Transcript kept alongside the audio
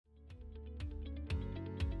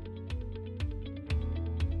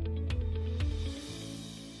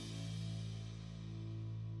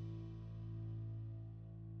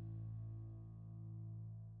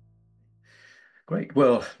Great.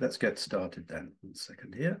 Well, let's get started then. 1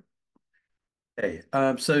 second here. Hey,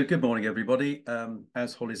 so good morning, everybody.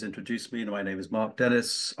 As Holly's introduced me, my name is Mark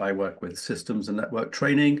Dennis. I work with systems and network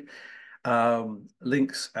training.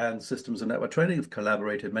 LINX and systems and network training have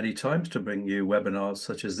collaborated many times to bring you webinars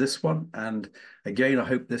such as this one. And again, I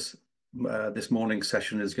hope this morning's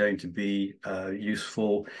session is going to be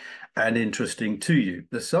useful and interesting to you.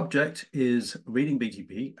 The subject is reading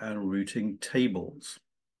BGP and routing tables.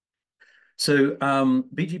 So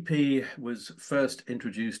BGP was first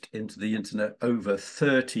introduced into the internet over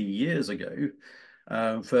 30 years ago,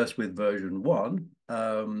 first with version 1.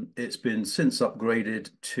 It's been since upgraded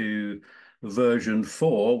to version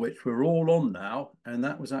 4, which we're all on now, and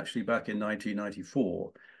that was actually back in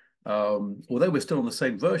 1994. Although we're still on the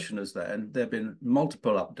same version as then, there have been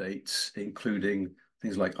multiple updates, including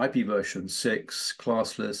things like IP version 6,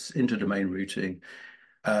 classless, interdomain routing,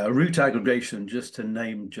 route aggregation, just to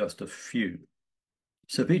name just a few.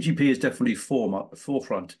 So BGP is definitely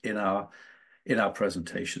forefront in our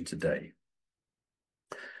presentation today.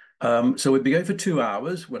 So we'll be going for 2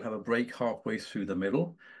 hours. We'll have a break halfway through the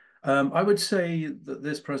middle. I would say that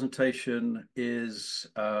this presentation is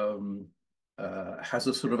has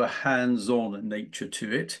a sort of a hands-on nature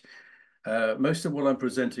to it. Most of what I'm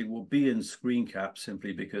presenting will be in screen cap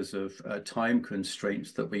simply because of time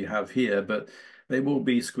constraints that we have here, but they will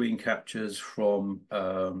be screen captures from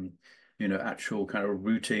actual kind of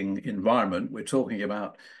routing environment. We're talking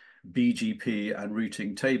about BGP and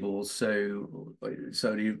routing tables, so it's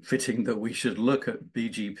only fitting that we should look at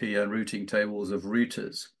BGP and routing tables of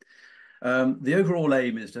routers. The overall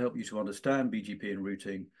aim is to help you to understand BGP and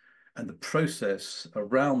routing and the process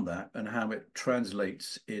around that and how it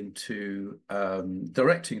translates into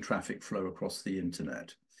directing traffic flow across the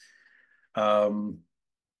internet.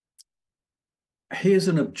 Here's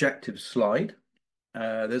an objective slide.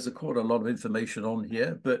 There's quite a lot of information on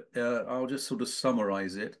here, but I'll just sort of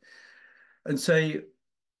summarize it and say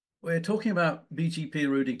we're talking about BGP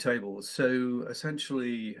routing tables. So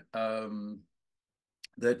essentially,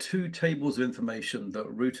 there are 2 tables of information that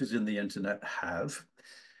routers in the internet have.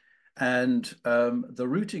 And the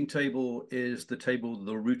routing table is the table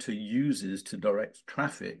the router uses to direct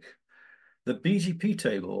traffic. The BGP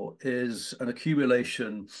table is an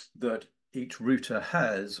accumulation that each router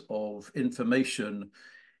has of information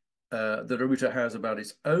that a router has about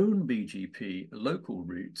its own BGP local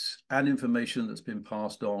routes and information that's been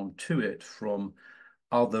passed on to it from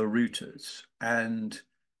other routers. And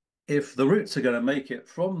if the routes are going to make it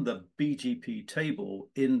from the BGP table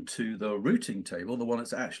into the routing table, the one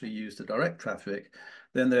that's actually used to direct traffic,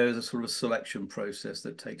 then there's a sort of selection process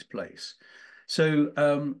that takes place. So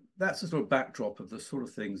that's the sort of backdrop of the sort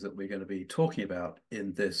of things that we're going to be talking about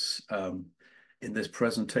in this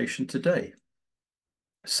presentation today.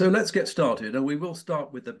 So let's get started, and we will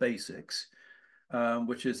start with the basics,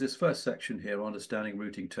 which is this first section here, understanding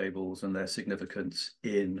routing tables and their significance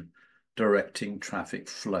in directing traffic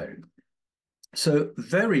flow. So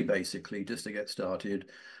very basically, just to get started,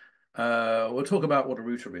 we'll talk about what a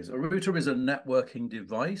router is. A router is a networking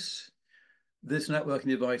device. This networking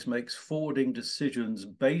device makes forwarding decisions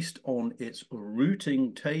based on its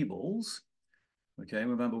routing tables. Okay,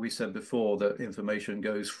 remember we said before that information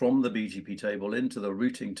goes from the BGP table into the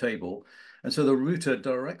routing table. And so the router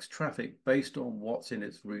directs traffic based on what's in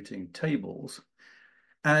its routing tables.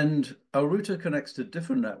 And a router connects to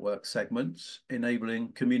different network segments,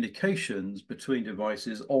 enabling communications between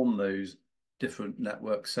devices on those different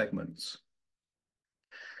network segments.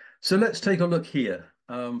 So let's take a look here,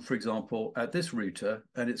 for example, at this router,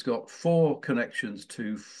 and it's got 4 connections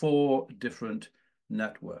to 4 different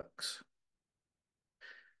networks.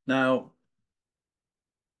 Now,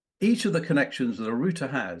 each of the connections that a router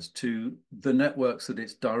has to the networks that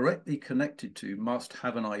it's directly connected to must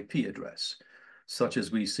have an IP address, such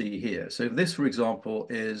as we see here. So this, for example,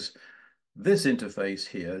 is this interface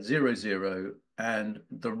here, 00, and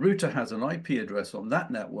the router has an IP address on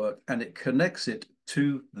that network, and it connects it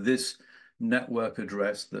to this network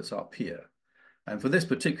address that's up here. And for this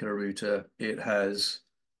particular router, it has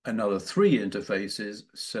another 3 interfaces,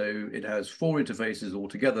 so it has 4 interfaces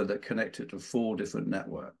altogether that connect it to 4 different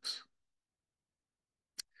networks.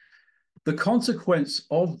 The consequence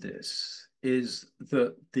of this is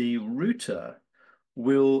that the router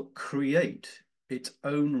will create its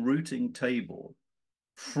own routing table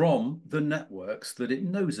from the networks that it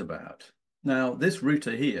knows about. Now, this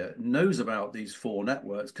router here knows about these 4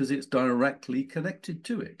 networks because it's directly connected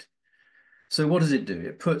to it. So what does it do?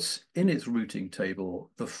 It puts in its routing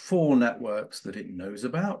table the 4 networks that it knows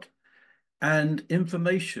about, and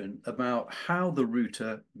information about how the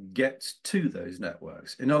router gets to those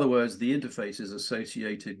networks. In other words, the interface is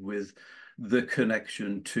associated with the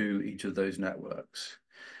connection to each of those networks.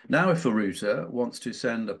 Now, if a router wants to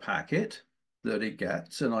send a packet that it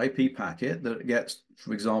gets, an IP packet that it gets,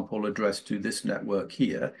 for example, addressed to this network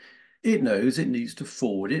here, it knows it needs to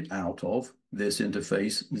forward it out of this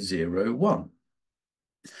interface 0, 1.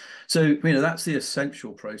 So, that's the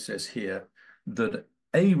essential process here that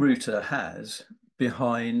a router has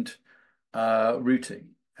behind routing.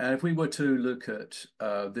 And if we were to look at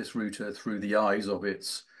this router through the eyes of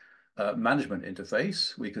its management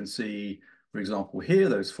interface, we can see, for example, here,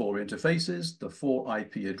 those 4 interfaces, the 4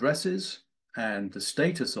 IP addresses, and the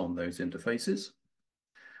status on those interfaces.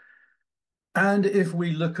 And if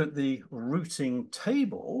we look at the routing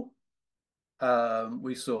table,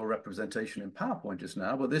 we saw a representation in PowerPoint just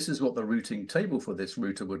now, but this is what the routing table for this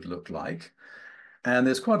router would look like. And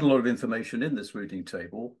there's quite a lot of information in this routing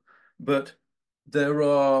table, but there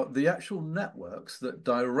are the actual networks that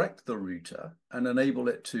direct the router and enable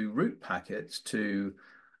it to route packets to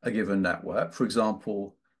a given network. For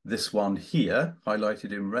example, this one here,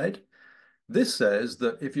 highlighted in red. This says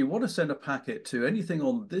that if you want to send a packet to anything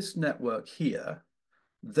on this network here,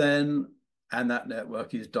 then, and that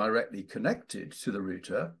network is directly connected to the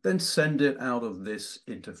router, then send it out of this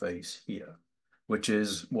interface here, which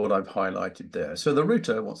is what I've highlighted there. So the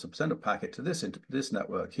router wants to send a packet to this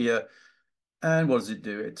network here. And what does it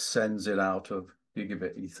do? It sends it out of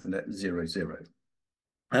gigabit Ethernet 0, 0.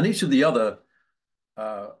 And each of the other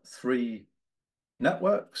 3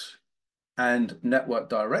 networks and network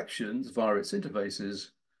directions via its interfaces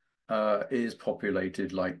is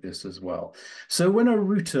populated like this as well. So when a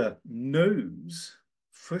router knows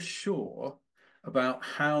for sure about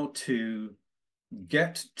how to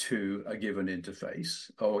get to a given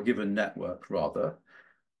interface, or a given network rather,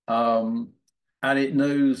 and it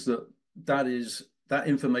knows that that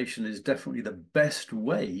information is definitely the best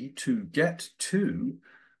way to get to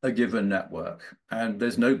a given network, and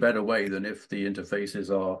there's no better way than if the interfaces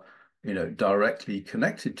are directly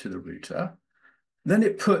connected to the router. Then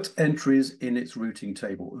it puts entries in its routing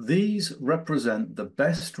table. These represent the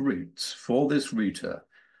best routes for this router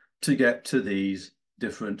to get to these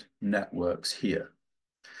different networks here.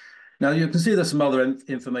 Now, you can see there's some other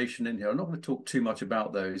information in here. I'm not going to talk too much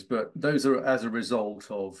about those, but those are as a result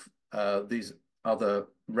of these other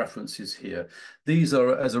references here. These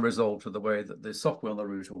are as a result of the way that the software on the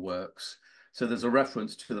router works. So there's a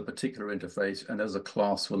reference to the particular interface, and there's a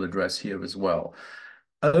classful address here as well.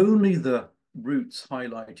 Only the routes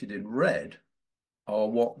highlighted in red are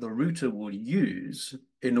what the router will use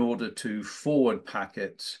in order to forward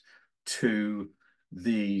packets to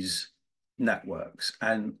these networks,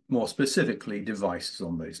 and more specifically, devices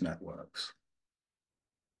on those networks.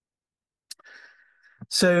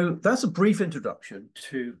 So that's a brief introduction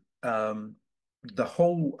to the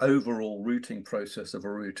whole overall routing process of a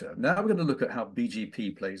router. Now we're going to look at how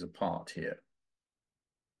BGP plays a part here.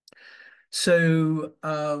 So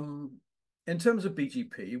in terms of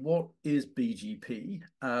BGP, what is BGP?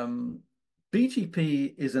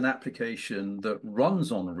 BGP is an application that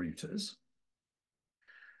runs on routers.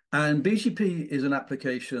 And BGP is an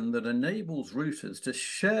application that enables routers to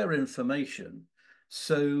share information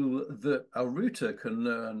so that a router can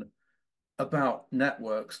learn about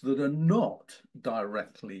networks that are not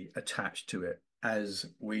directly attached to it, as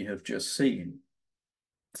we have just seen.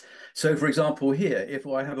 So for example, here, if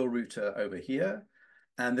I have a router over here,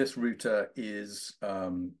 and this router is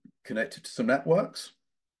connected to some networks,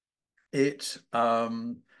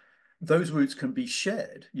 those routes can be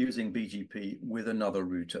shared using BGP with another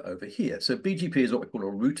router over here. So BGP is what we call a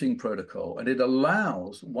routing protocol, and it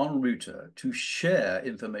allows one router to share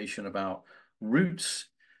information about routes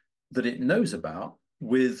that it knows about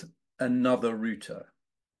with another router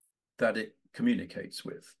that it communicates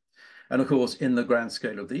with. And of course, in the grand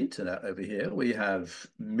scale of the internet over here, we have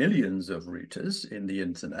millions of routers in the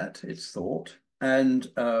internet, it's thought. And,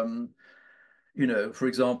 for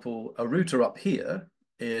example, a router up here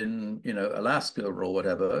in Alaska or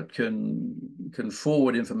whatever can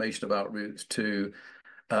forward information about routes to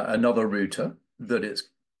another router that it's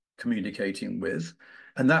communicating with,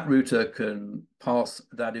 and that router can pass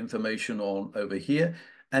that information on over here.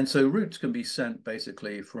 And so routes can be sent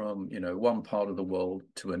basically from one part of the world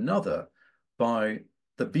to another by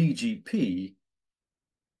the BGP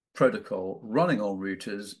protocol running on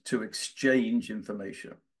routers to exchange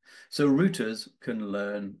information. So routers can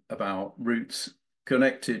learn about routes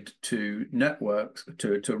connected to networks,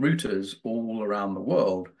 to routers all around the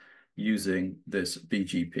world using this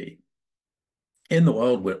BGP. In the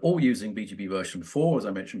world, we're all using BGP version 4, as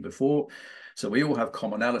I mentioned before, So we all have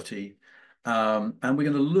commonality, and we're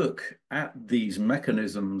going to look at these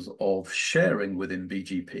mechanisms of sharing within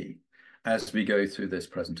BGP as we go through this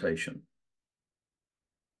presentation.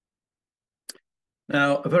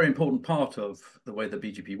 Now, a very important part of the way that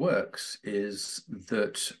BGP works is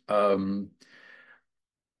that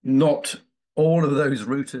not all of those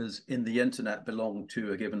routers in the internet belong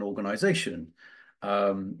to a given organization.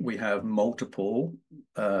 We have multiple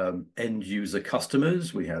end user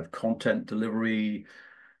customers, we have content delivery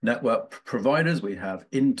network providers, we have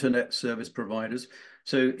internet service providers.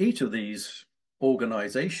 So each of these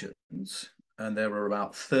organizations, and there are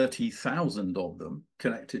about 30,000 of them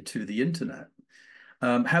connected to the internet,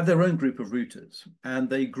 have their own group of routers, and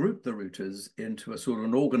they group the routers into a sort of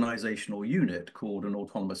an organizational unit called an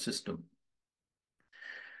autonomous system.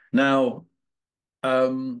 Now,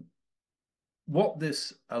 what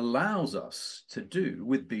this allows us to do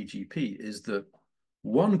with BGP is that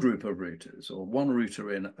one group of routers, or one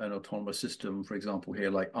router in an autonomous system, for example, here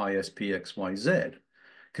like ISP XYZ,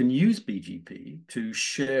 can use BGP to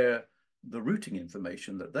share the routing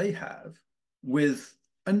information that they have with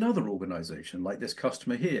another organization, like this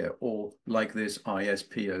customer here, or like this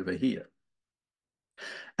ISP over here.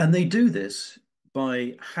 And they do this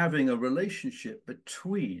by having a relationship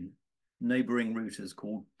between neighboring routers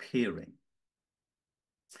called peering.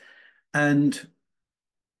 And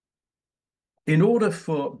in order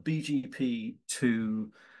for BGP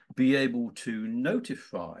to be able to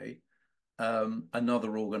notify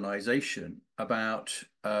another organization about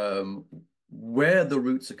where the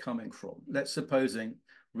routes are coming from, let's supposing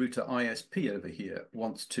router ISP over here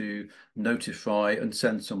wants to notify and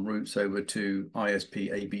send some routes over to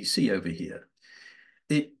ISP ABC over here.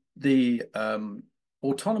 The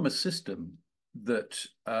autonomous system that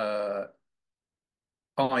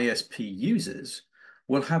ISP uses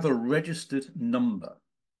will have a registered number,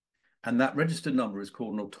 and that registered number is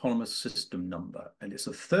called an autonomous system number, and it's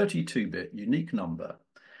a 32-bit unique number.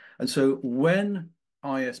 And so when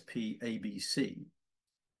ISP ABC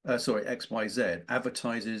XYZ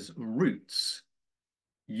advertises routes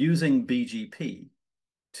using BGP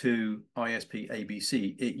to ISP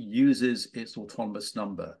ABC, it uses its autonomous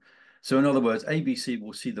number. So in other words, ABC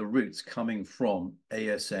will see the routes coming from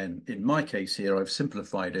ASN. In my case here, I've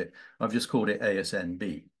simplified it. I've just called it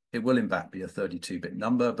ASNB. It will in fact be a 32-bit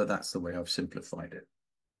number, but that's the way I've simplified it.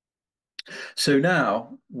 So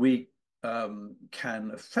now we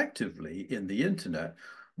can effectively, in the internet,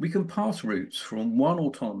 we can pass routes from one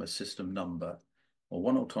autonomous system number, or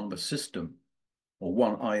one autonomous system, or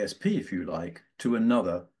one ISP, if you like, to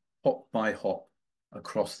another hop by hop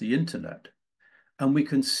across the internet. And we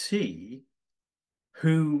can see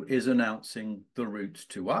who is announcing the routes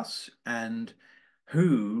to us and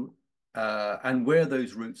who and where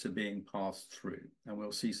those routes are being passed through. And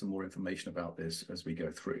we'll see some more information about this as we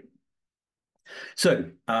go through.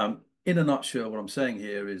 So in a nutshell, what I'm saying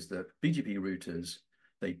here is that BGP routers,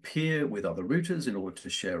 they peer with other routers in order to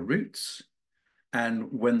share routes.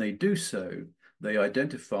 And when they do so, they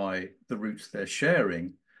identify the routes they're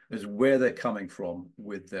sharing as where they're coming from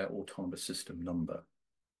with their autonomous system number.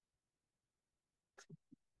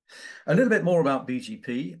 A little bit more about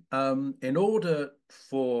BGP. In order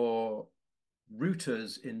for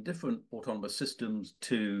routers in different autonomous systems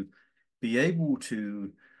to be able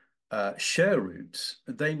to share routes,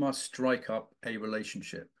 they must strike up a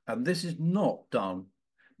relationship. And this is not done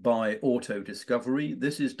by auto discovery.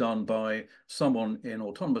 This is done by someone in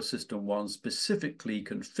autonomous system 1 specifically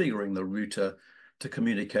configuring the router to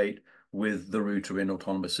communicate with the router in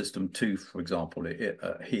autonomous system 2, for example,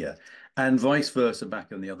 here, and vice versa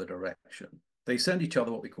back in the other direction. They send each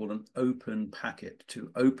other what we call an open packet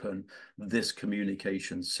to open this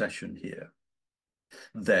communication session here.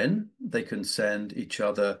 Then they can send each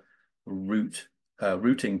other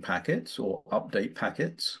routing packets or update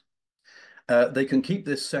packets. They can keep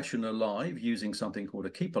this session alive using something called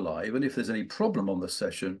a keep alive. And if there's any problem on the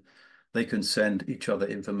session, they can send each other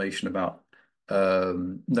information about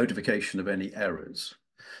notification of any errors.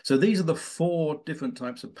 So these are the 4 different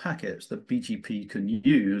types of packets that BGP can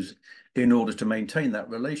use in order to maintain that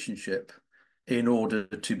relationship, in order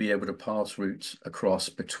to be able to pass routes across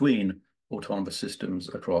between autonomous systems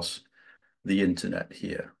across the internet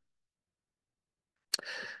here.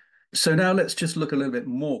 So now let's just look a little bit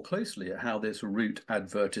more closely at how this route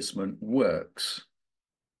advertisement works.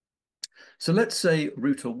 So let's say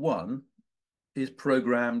router 1 is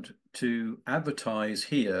programmed to advertise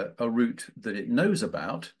here a route that it knows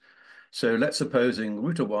about. So let's supposing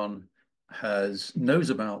router 1 knows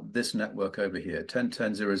about this network over here,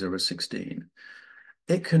 10.10.0.0.16.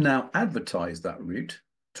 It can now advertise that route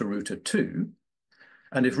to router 2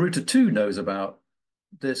 And if router 2 knows about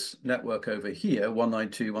this network over here,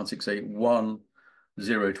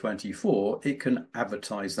 192.168.1.024, it can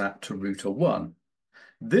advertise that to router 1.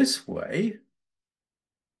 This way,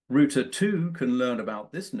 router 2 can learn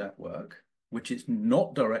about this network, which it's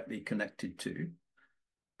not directly connected to,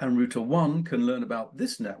 and router 1 can learn about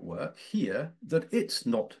this network here that it's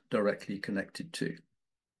not directly connected to.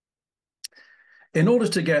 In order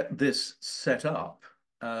to get this set up,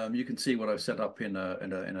 you can see what I've set up in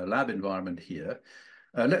a lab environment here.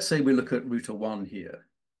 Let's say we look at router 1 here.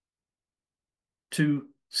 To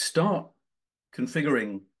start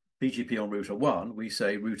configuring BGP on router 1, we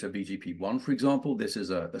say router BGP 1, for example. This is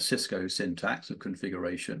a Cisco syntax of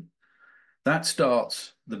configuration. That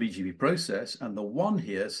starts the BGP process, and the 1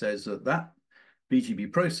 here says that that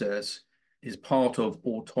BGP process is part of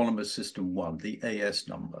autonomous system 1, the AS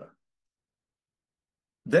number.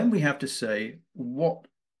 Then we have to say what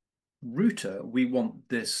router we want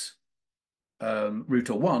this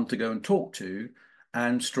router 1 to go and talk to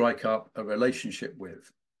and strike up a relationship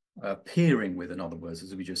with, peering with, in other words,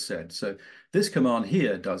 as we just said. So this command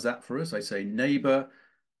here does that for us. I say neighbor,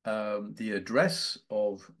 the address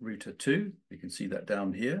of router 2. You can see that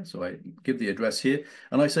down here. So I give the address here,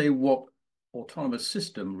 and I say what autonomous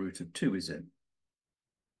system router 2 is in.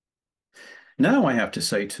 Now I have to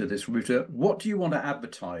say to this router, what do you want to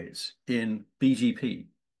advertise in BGP?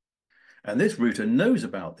 And this router knows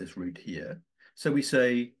about this route here. So we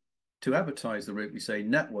say, to advertise the route, we say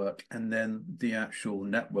network, and then the actual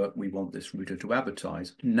network we want this router to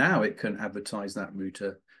advertise. Now it can advertise that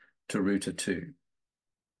router to router 2.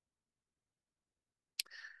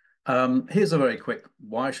 Here's a very quick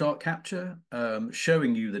Wireshark capture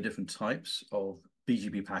showing you the different types of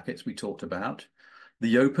BGP packets we talked about.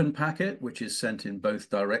 The open packet, which is sent in both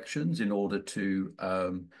directions in order to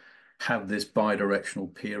have this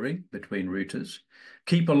bidirectional peering between routers.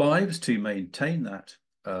 Keep alives to maintain that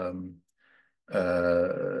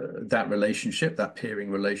that relationship, that peering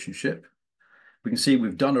relationship. We can see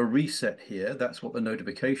we've done a reset here. That's what the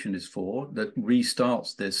notification is for, that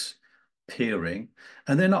restarts this peering.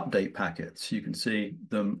 And then update packets. You can see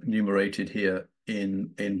them enumerated here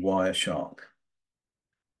in Wireshark.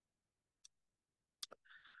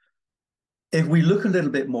 If we look a little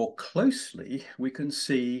bit more closely, we can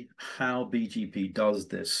see how BGP does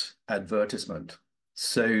this advertisement.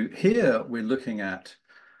 So here we're looking at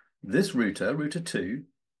this router, router 2,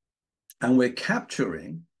 and we're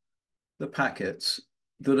capturing the packets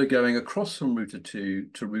that are going across from router 2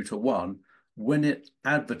 to router 1 when it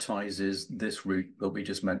advertises this route that we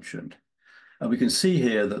just mentioned. And we can see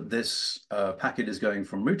here that this packet is going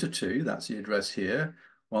from router 2, that's the address here,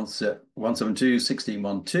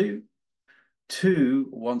 172.16.1.2, to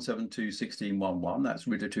 172.16.1.1, that's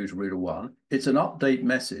router 2 to router 1. It's an update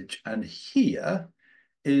message, and here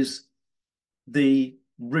is the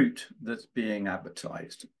route that's being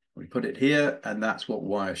advertised. We put it here, and that's what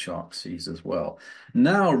Wireshark sees as well.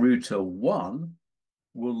 Now router 1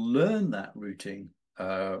 will learn that routing,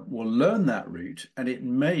 route, and it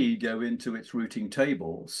may go into its routing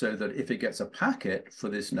table so that if it gets a packet for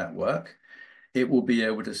this network, it will be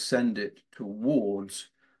able to send it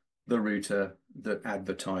towards the router that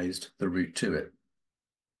advertised the route to it.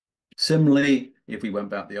 Similarly, if we went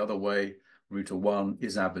back the other way, router 1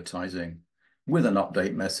 is advertising with an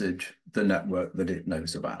update message the network that it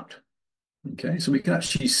knows about. Okay, so we can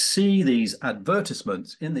actually see these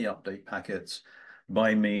advertisements in the update packets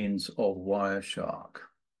by means of Wireshark.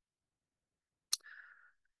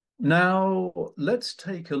 Now, let's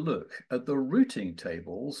take a look at the routing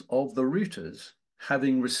tables of the routers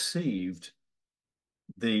having received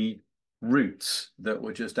the routes that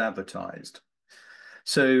were just advertised.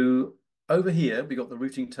 So over here, we got the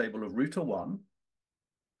routing table of router 1.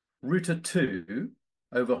 Router 2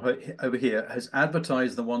 over here has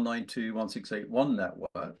advertised the 192.168.1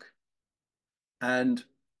 network, and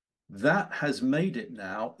that has made it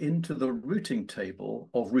now into the routing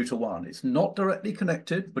table of router 1. It's not directly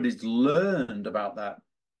connected, but it's learned about that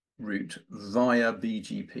route via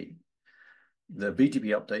BGP, the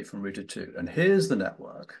BGP update from router 2. And here's the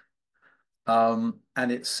network. And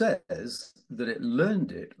it says that it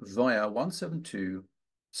learned it via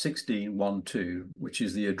 172.16.1.2, which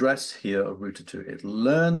is the address here of router 2. It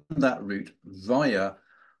learned that route via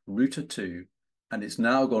router 2, and it's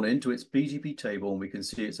now gone into its BGP table, and we can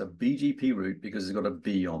see it's a BGP route because it's got a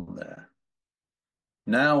B on there.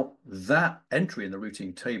 Now, that entry in the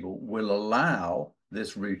routing table will allow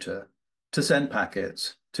this router to send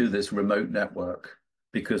packets to this remote network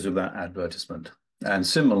because of that advertisement. And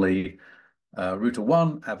similarly, Router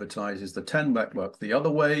 1 advertises the 10 network the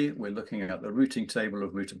other way. We're looking at the routing table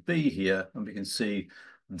of router B here, and we can see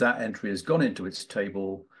that entry has gone into its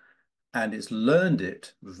table and it's learned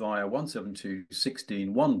it via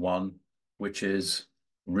 172.16.11, which is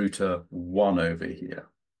router 1 over here.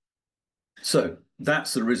 So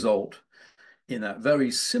that's the result in that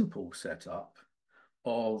very simple setup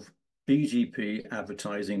of BGP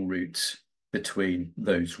advertising routes between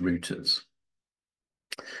those routers.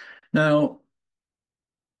 Now,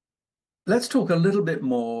 let's talk a little bit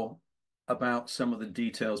more about some of the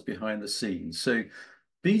details behind the scenes. So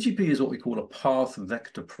BGP is what we call a path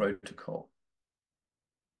vector protocol.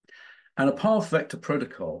 And a path vector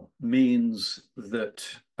protocol means that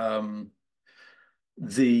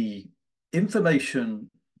the information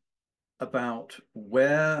about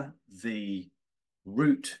where the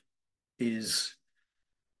route is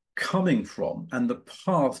coming from and the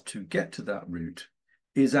path to get to that route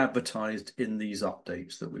is advertised in these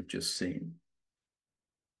updates that we've just seen.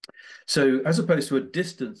 So as opposed to a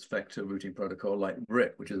distance vector routing protocol like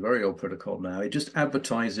RIP, which is a very old protocol now, it just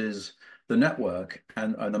advertises the network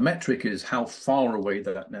and the metric is how far away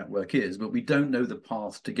that network is, but we don't know the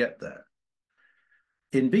path to get there.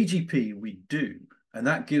 In BGP, we do, and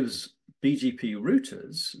that gives BGP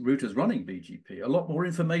routers running BGP, a lot more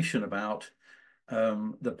information about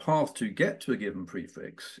the path to get to a given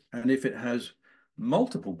prefix, and if it has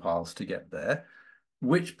multiple paths to get there,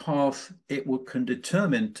 which path it can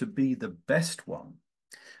determine to be the best one.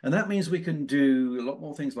 And that means we can do a lot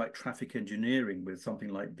more things like traffic engineering with something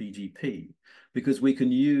like BGP, because we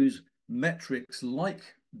can use metrics like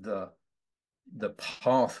the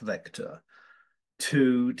path vector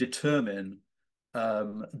to determine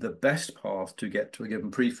the best path to get to a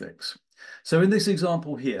given prefix. So in this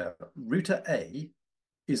example here, router A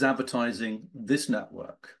is advertising this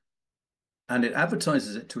network, and it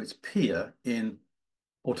advertises it to its peer in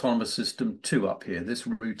autonomous system 2 up here, this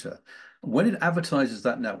router. When it advertises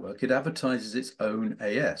that network, it advertises its own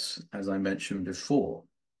AS, as I mentioned before.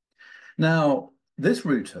 Now, this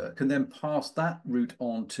router can then pass that route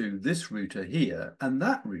on to this router here, and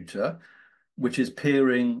that router, which is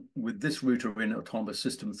peering with this router in autonomous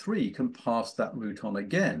system 3, can pass that route on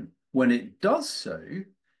again. When it does so,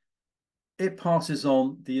 it passes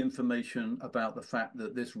on the information about the fact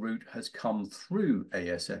that this route has come through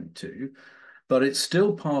ASN2, but it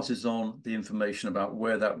still passes on the information about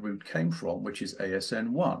where that route came from, which is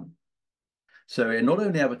ASN1. So it not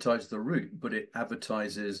only advertises the route, but it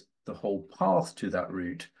advertises the whole path to that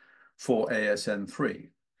route for ASN3.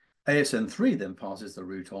 ASN3 then passes the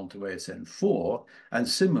route on to ASN4, and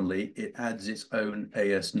similarly, it adds its own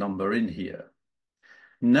AS number in here.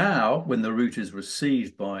 Now, when the route is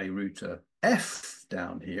received by router F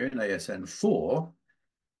down here in ASN4,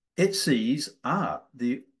 it sees,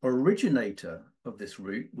 the originator of this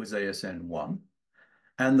route was ASN1,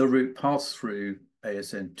 and the route passed through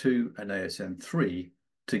ASN2 and ASN3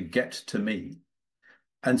 to get to me.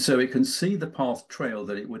 And so it can see the path trail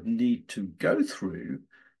that it would need to go through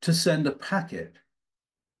to send a packet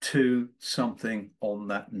to something on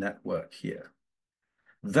that network here.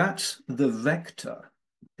 That's the vector,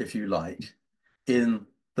 if you like, in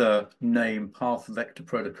the name path vector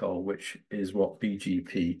protocol, which is what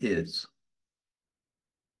BGP is.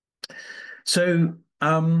 So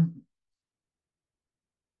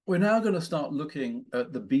we're now going to start looking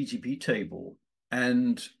at the BGP table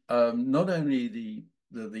and not only the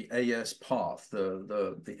AS path,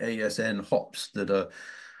 the ASN hops that a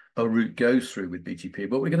route goes through with BGP,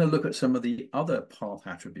 but we're going to look at some of the other path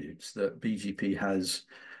attributes that BGP has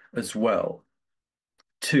as well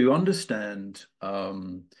to understand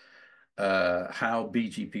how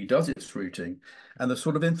BGP does its routing and the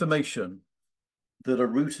sort of information that a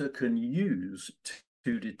router can use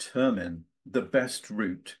to determine the best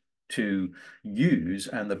route to use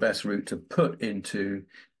and the best route to put into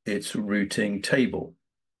its routing table.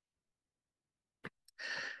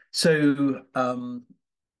 So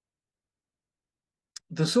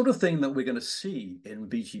the sort of thing that we're going to see in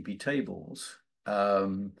BGP tables,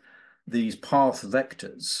 these path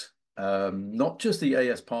vectors, not just the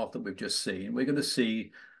AS path that we've just seen, we're going to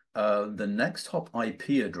see the next hop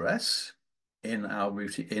IP address in our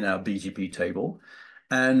BGP table,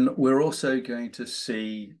 and we're also going to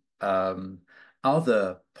see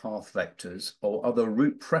other path vectors or other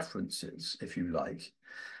route preferences, if you like.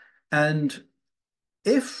 And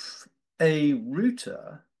if a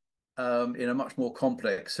router in a much more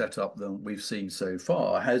complex setup than we've seen so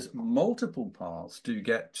far has multiple paths to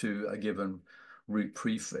get to a given route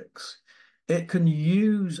prefix, it can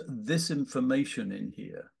use this information in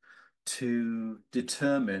here to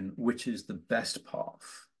determine which is the best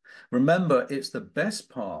path. Remember, it's the best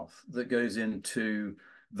path that goes into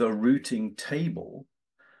the routing table.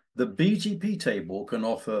 The BGP table can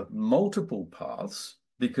offer multiple paths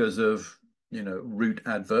because of, route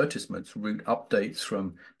advertisements, route updates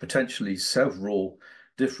from potentially several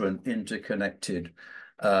different interconnected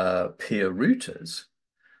peer routers.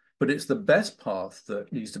 But it's the best path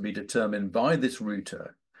that needs to be determined by this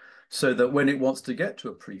router so that when it wants to get to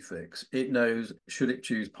a prefix, it knows, should it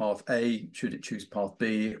choose path A, should it choose path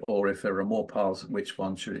B, or if there are more paths, which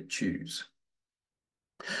one should it choose?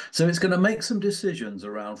 So it's going to make some decisions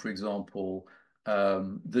around, for example,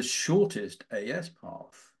 the shortest AS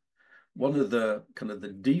path. One of the kind of the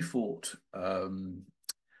default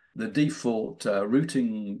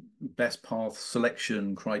routing best path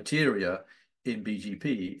selection criteria in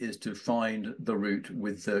BGP is to find the route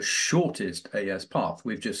with the shortest AS path.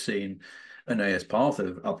 We've just seen an AS path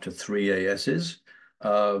of up to 3 ASs.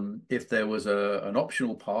 If there was an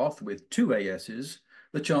optional path with 2 ASs,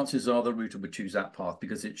 the chances are the router would choose that path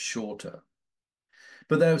because it's shorter.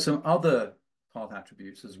 But there are some other path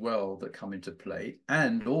attributes as well that come into play,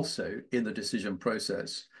 and also in the decision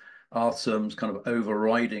process are some kind of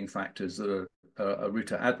overriding factors that a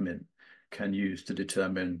router admin can use to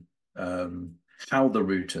determine how the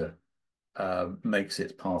router makes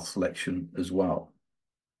its path selection as well.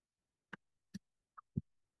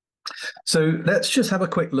 So let's just have a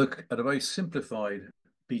quick look at a very simplified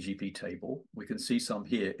BGP table. We can see some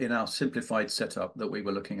here in our simplified setup that we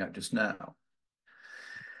were looking at just now.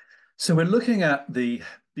 So we're looking at the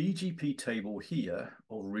BGP table here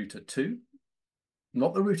of router 2,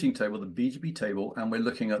 not the routing table, the BGP table, and we're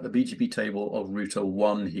looking at the BGP table of router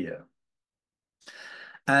 1 here.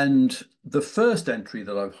 And the first entry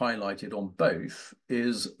that I've highlighted on both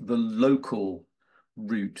is the local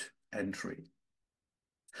route entry.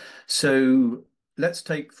 So let's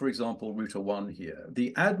take, for example, router 1 here.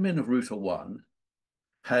 The admin of router 1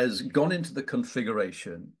 has gone into the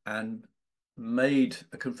configuration and made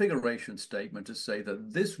a configuration statement to say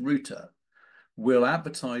that this router will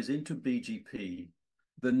advertise into BGP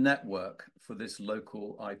the network for this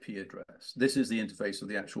local IP address. This is the interface of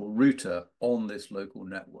the actual router on this local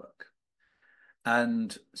network.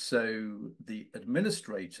 And so the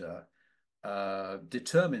administrator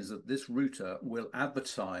determines that this router will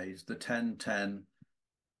advertise the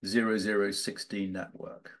 10.10.0016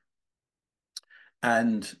 network.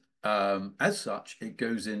 And as such, it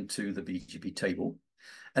goes into the BGP table.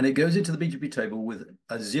 And it goes into the BGP table with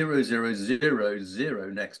a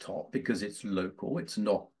 0000 next hop because it's local. It's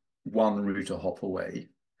not one router hop away.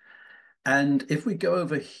 And if we go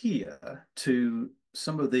over here to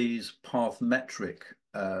some of these path metric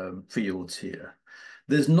fields here,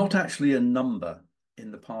 there's not actually a number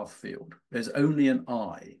in the path field. There's only an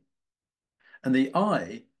I. And the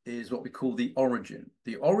I is what we call the origin.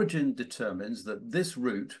 The origin determines that this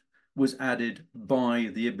route was added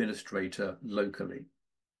by the administrator locally.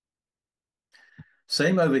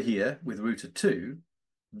 Same over here with router 2.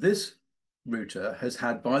 This router has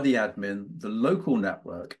had by the admin the local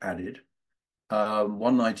network added,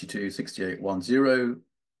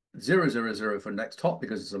 192.68.10.000 for next hop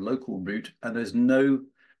because it's a local route, and there's no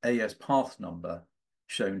AS path number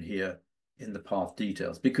shown here in the path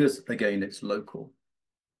details because, again, it's local.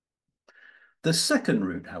 The second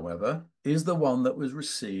route, however, is the one that was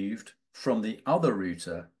received from the other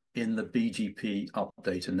router in the BGP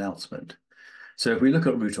update announcement. So if we look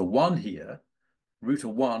at router 1 here, router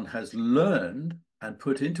 1 has learned and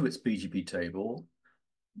put into its BGP table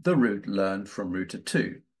the route learned from router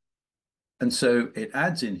 2. And so it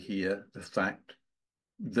adds in here the fact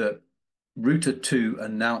that router 2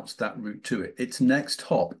 announced that route to it. Its next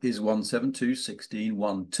hop is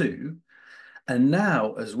 172.16.12. And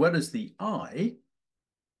now, as well as the I,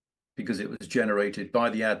 because it was generated by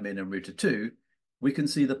the admin in router 2, we can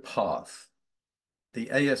see the path, the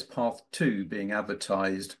AS path 2 being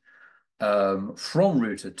advertised from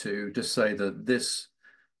router 2 to say that this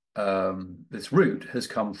route has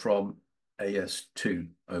come from AS2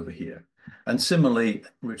 over here. And similarly,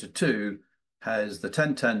 router 2 has the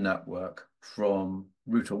 10.10 network from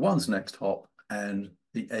router 1's next hop and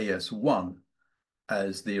the AS1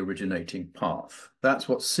 as the originating path. That's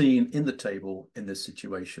what's seen in the table in this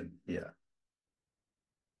situation here.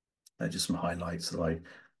 Just some highlights that I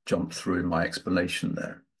jumped through in my explanation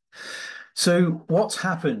there. So what's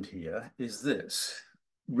happened here is this.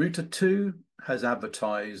 Router 2 has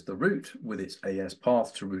advertised the route with its AS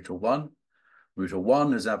path to router 1. Router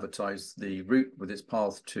 1 has advertised the route with its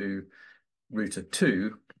path to router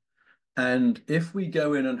 2. And if we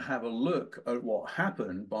go in and have a look at what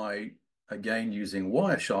happened by, using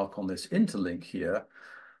Wireshark on this interlink here,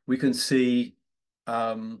 we can see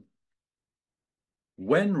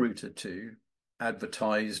when router 2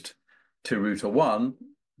 advertised to router 1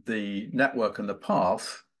 the network and the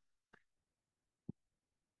path,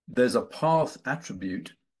 there's a path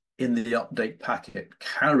attribute in the update packet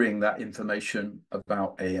carrying that information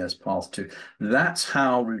about AS path 2. That's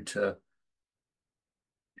how router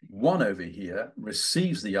 1 over here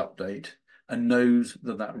receives the update and knows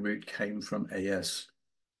that that route came from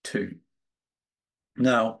AS2.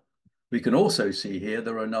 Now, we can also see here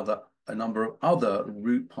there are a number of other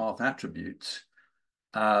route path attributes,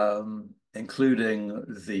 including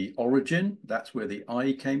the origin, that's where the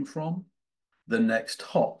I came from, the next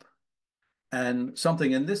hop, and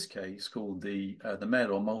something in this case called the MED,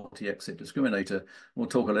 or multi-exit discriminator. We'll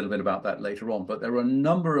talk a little bit about that later on, but there are a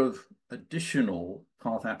number of additional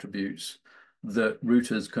path attributes that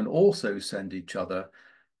routers can also send each other,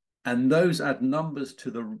 and those add numbers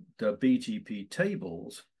to the BGP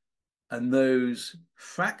tables, and those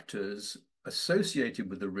factors associated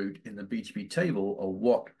with the route in the BGP table are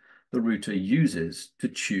what the router uses to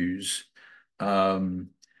choose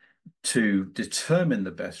to determine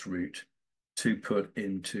the best route to put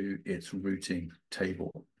into its routing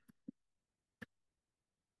table.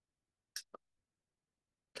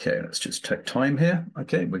 Okay, let's just check time here.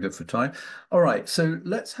 Okay, we're good for time. All right, so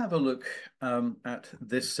let's have a look at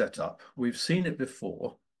this setup. We've seen it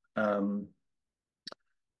before.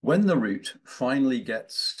 When the route finally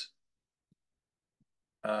gets,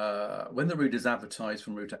 when the route is advertised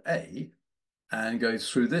from router A and goes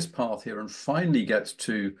through this path here and finally gets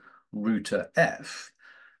to router F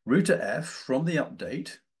from the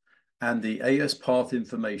update and the AS path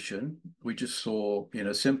information, we just saw in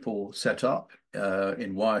a simple setup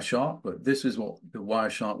in Wireshark, but this is what the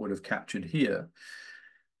Wireshark would have captured here.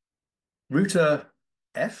 Router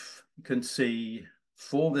F can see,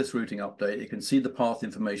 for this routing update, it can see the path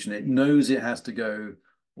information. It knows it has to go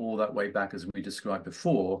all that way back, as we described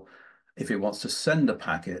before, if it wants to send a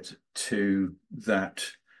packet to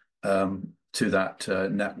that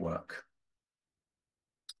network.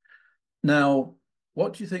 Now,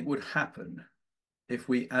 what do you think would happen if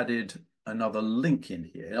we added another link in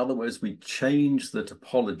here? In other words, we change the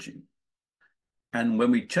topology. And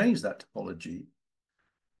when we change that topology,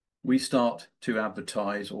 we start to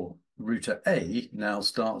advertise, or router A now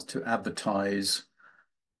starts to advertise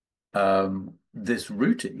this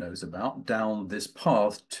route it knows about down this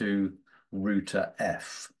path to router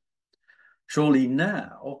F. Surely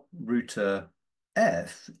now router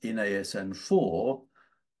F in ASN4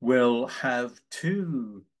 will have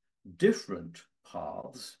two different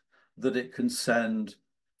paths that it can send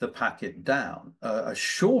the packet down, a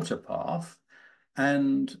shorter path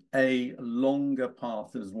and a longer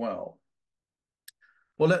path as well.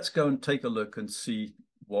 Well, let's go and take a look and see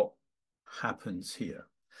what happens here.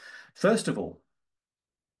 First of all,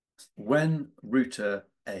 when router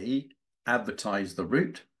A advertised the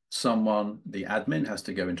route, the admin has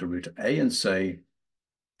to go into router A and say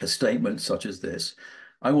a statement such as this: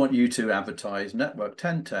 I want you to advertise network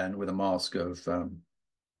 1010 with a mask of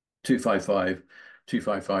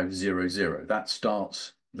 255.255.0.0. That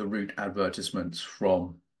starts the route advertisements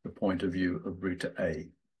from the point of view of router A.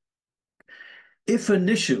 If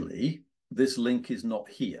initially this link is not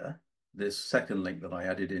here, this second link that I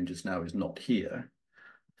added in just now is not here,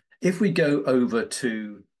 if we go over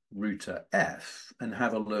to router F and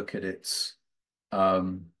have a look at its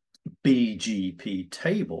BGP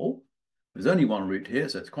table, there's only one route here,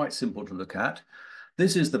 so it's quite simple to look at.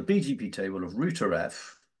 This is the BGP table of router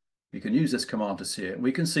F. You can use this command to see it.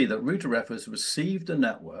 We can see that router F has received a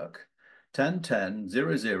network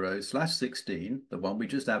 10.10.0.0/16, the one we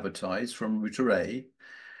just advertised, from router A.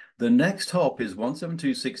 The next hop is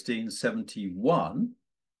 172.16.71.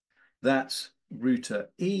 That's router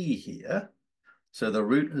E here. So the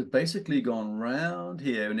route has basically gone round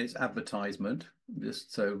here in its advertisement.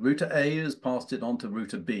 So router A has passed it on to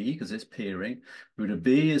router B because it's peering. Router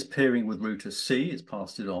B is peering with router C. It's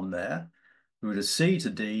passed it on there. Router C to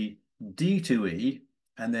D, D to E,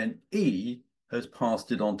 and then E has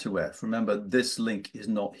passed it on to F. Remember, this link is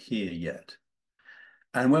not here yet.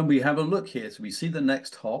 And when we have a look here, so we see the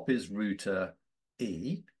next hop is router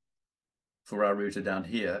E for our router down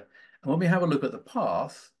here. And when we have a look at the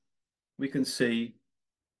path, we can see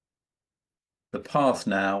the path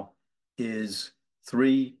now is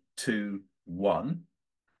 321.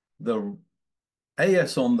 The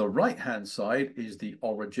AS on the right-hand side is the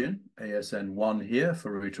origin, ASN1 here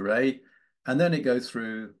for router A, and then it goes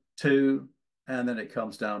through 2, and then it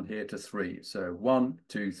comes down here to 3. So 1,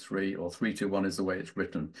 2, 3, or 3, 2, 1 is the way it's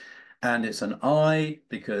written. And it's an I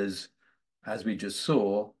because, as we just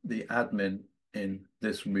saw, the admin in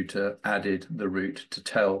this router added the route to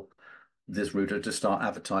tell this router to start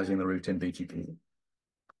advertising the route in BGP.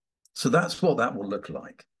 So that's what that will look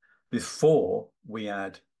like before we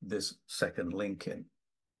add this second link in.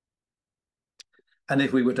 And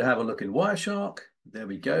if we were to have a look in Wireshark, there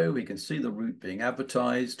we go. We can see the route being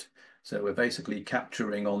advertised. So we're basically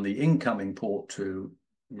capturing on the incoming port to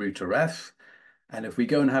router F. And if we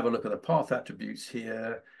go and have a look at the path attributes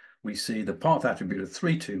here, we see the path attribute of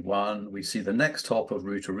 321. We see the next hop of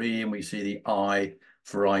router E, and we see the I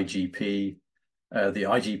for IGP. The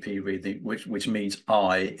IGP really, which means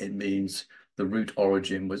it means the route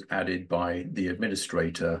origin was added by the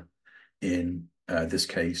administrator in this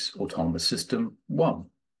case, autonomous system 1.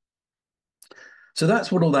 So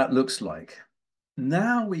that's what all that looks like.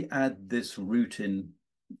 Now we add this route in,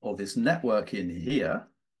 or this network in here,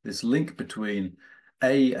 this link between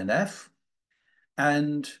A and F.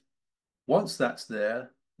 And once that's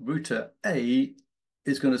there, router A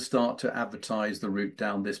is going to start to advertise the route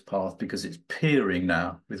down this path because it's peering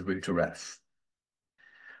now with router F.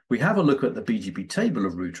 We have a look at the BGP table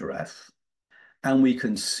of router F, and we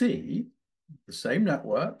can see the same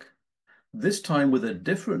network, this time with a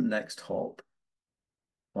different next hop,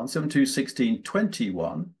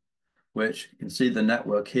 172.16.21, which you can see the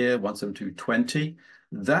network here, 172.20.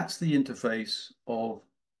 That's the interface of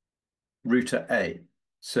router A.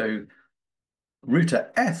 So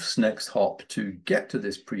router F's next hop to get to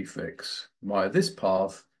this prefix via this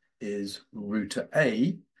path is router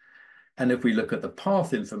A. And if we look at the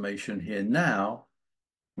path information here now,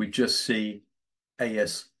 we just see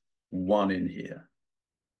AS1 in here.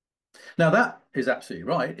 Now that is absolutely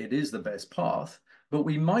right. It is the best path, but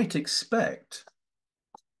we might expect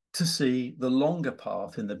to see the longer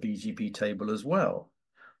path in the BGP table as well.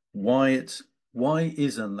 Why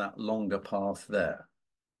isn't that longer path there?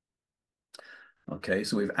 Okay,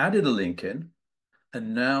 so we've added a link in,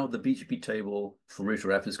 and now the BGP table for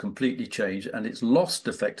router F is completely changed, and it's lost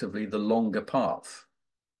effectively the longer path.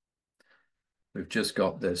 We've just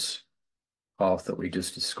got this path that we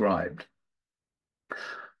just described.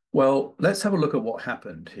 Well, let's have a look at what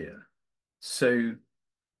happened here. So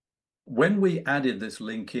when we added this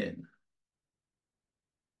link in,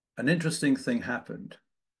 an interesting thing happened.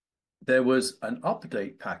 There was an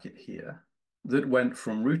update packet here that went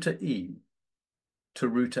from router E to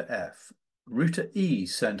router F. Router E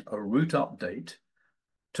sent a route update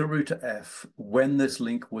to router F when this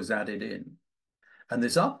link was added in. And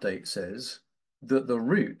this update says that the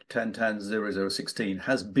route 10.10.0016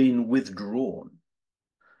 has been withdrawn.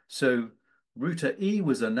 So router E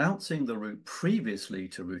was announcing the route previously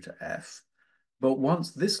to router F, but once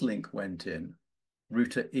this link went in,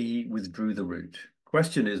 router E withdrew the route.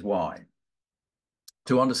 Question is why?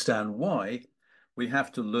 To understand why, we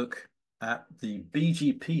have to look at the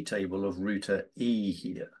BGP table of router E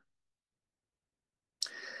here.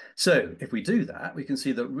 So if we do that, we can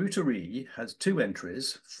see that router E has two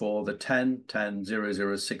entries for the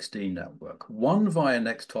 10.10.0016 network, one via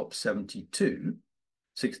next hop 72,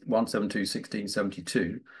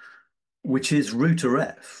 172.16.72, which is router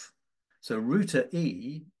F. So router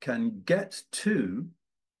E can get to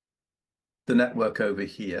the network over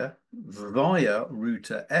here via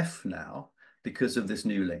router F now because of this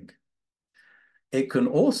new link. It can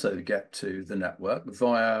also get to the network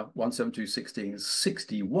via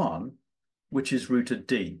 172.16.61, which is router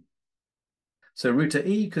D. So router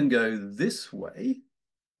E can go this way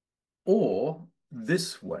or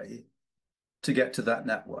this way to get to that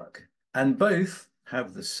network, and both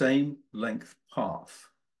have the same length path.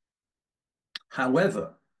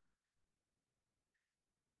 However,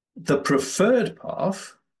 the preferred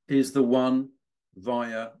path is the one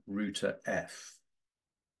via router F.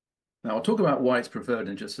 Now, I'll talk about why it's preferred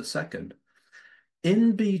in just a second.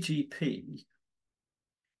 In BGP,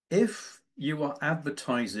 if you are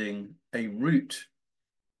advertising a route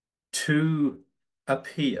to a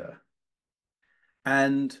peer,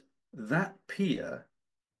 and that peer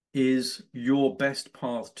is your best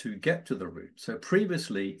path to get to the route. So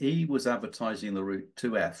previously, E was advertising the route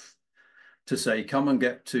to F to say, come and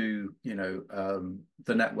get to,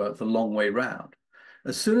 the network the long way round.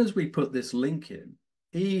 As soon as we put this link in,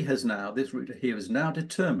 E has now, this router here is now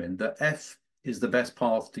determined that F is the best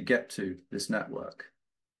path to get to this network.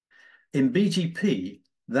 In BGP,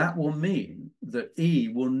 that will mean that E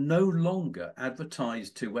will no longer advertise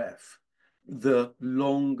to F the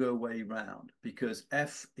longer way round, because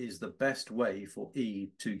F is the best way for E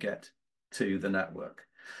to get to the network.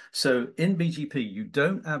 So in BGP, you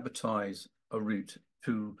don't advertise a route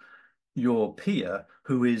to your peer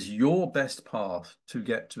who is your best path to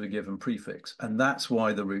get to a given prefix. And that's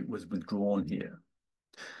why the route was withdrawn here.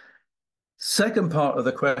 Second part of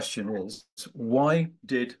the question is, why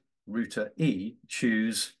did router E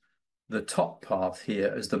choose the top path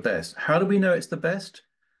here as the best. How do we know it's the best?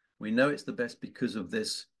 We know it's the best because of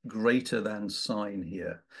this greater than sign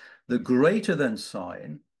here. The greater than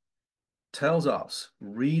sign tells us,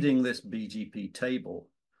 reading this BGP table,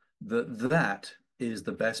 that that is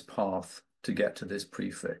the best path to get to this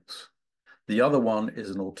prefix. The other one is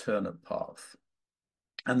an alternate path.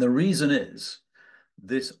 And the reason is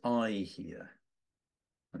this I here.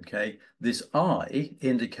 Okay, this I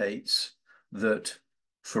indicates that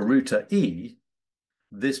for router E,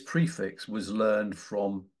 this prefix was learned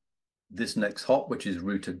from this next hop, which is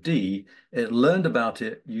router D. It learned about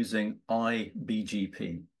it using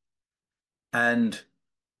IBGP. And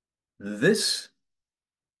this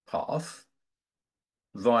path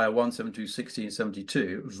via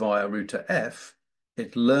 172.16.72 via router F,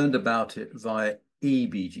 it learned about it via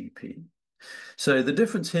eBGP. So the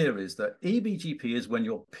difference here is that eBGP is when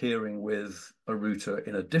you're peering with a router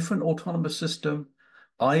in a different autonomous system.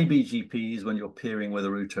 IBGP is when you're peering with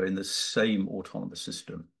a router in the same autonomous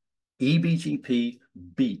system. eBGP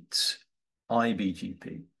beats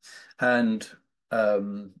IBGP. And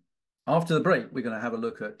after the break, we're going to have a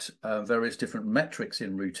look at various different metrics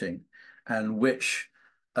in routing and which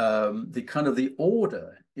the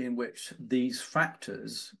order in which these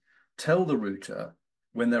factors tell the router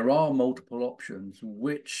when there are multiple options,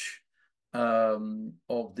 which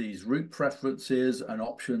of these route preferences and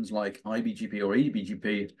options like IBGP or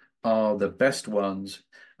eBGP are the best ones.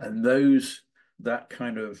 And that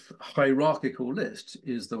kind of hierarchical list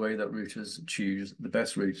is the way that routers choose the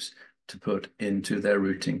best routes to put into their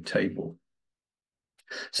routing table.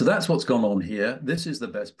 So that's what's gone on here. This is the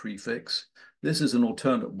best prefix. This is an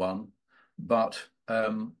alternate one, but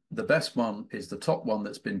the best one is the top one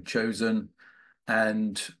that's been chosen.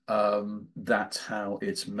 And that's how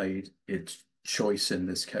it's made its choice in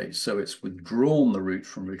this case. So it's withdrawn the route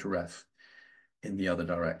from router F in the other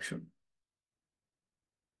direction.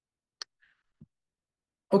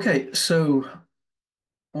 Okay, so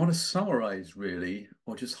I want to summarize really,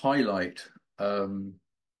 or just highlight and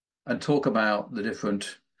talk about the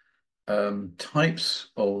different types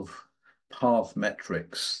of path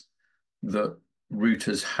metrics that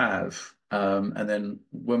routers have. And then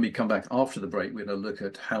when we come back after the break, we're going to look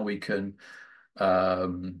at how we can,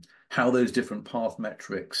 how those different path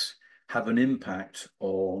metrics have an impact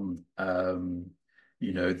on,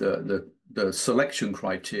 the selection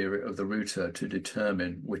criteria of the router to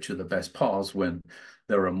determine which are the best paths when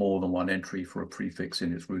there are more than one entry for a prefix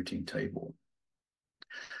in its routing table.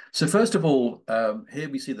 So first of all, here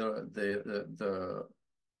we see the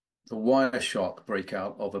Wireshark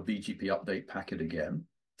breakout of a BGP update packet again.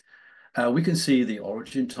 We can see the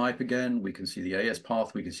origin type again, we can see the AS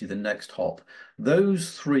path, we can see the next hop.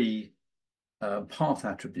 Those three path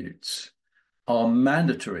attributes are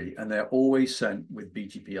mandatory and they're always sent with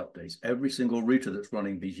BGP updates. Every single router that's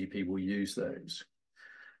running BGP will use those.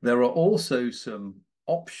 There are also some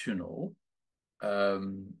optional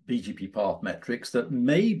BGP path metrics that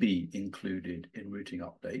may be included in routing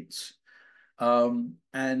updates.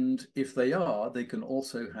 And if they are, they can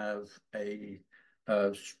also have a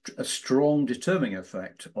strong determining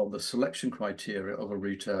effect on the selection criteria of a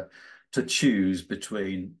router to choose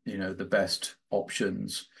between, the best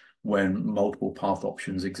options when multiple path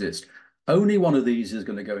options exist. Only one of these is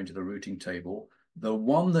going to go into the routing table. The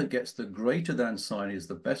one that gets the greater than sign is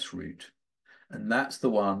the best route, and that's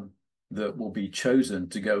the one that will be chosen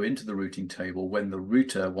to go into the routing table when the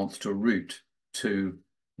router wants to route to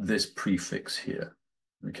this prefix here.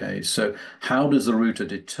 Okay, so how does the router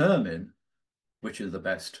determine which is the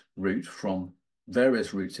best route from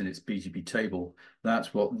various routes in its BGP table?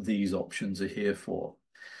 That's what these options are here for.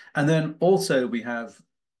 And then also we have,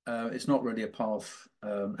 it's not really a path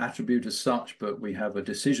attribute as such, but we have a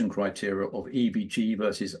decision criteria of EBG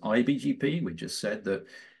versus IBGP. We just said that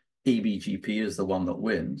EBGP is the one that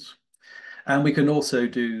wins. And we can also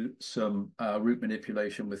do some route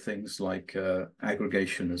manipulation with things like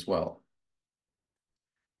aggregation as well.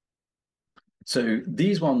 So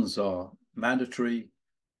these ones are mandatory.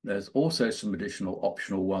 There's also some additional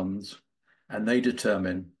optional ones, and they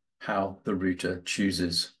determine how the router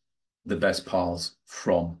chooses the best paths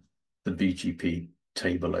from the BGP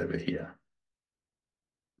table over here.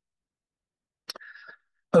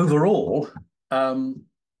 Overall,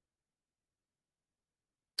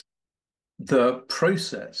 the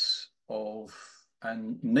process of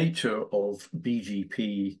and nature of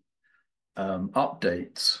BGP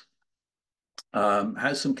updates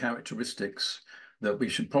has some characteristics that we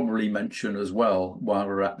should probably mention as well while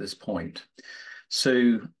we're at this point.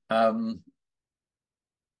 So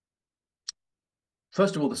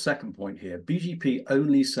first of all, the second point here, BGP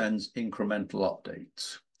only sends incremental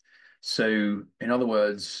updates. So in other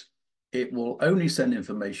words, it will only send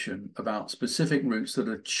information about specific routes that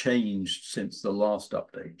have changed since the last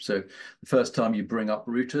update. So the first time you bring up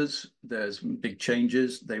routers, there's big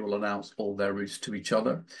changes. They will announce all their routes to each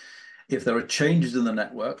other. If there are changes in the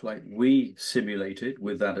network, like we simulated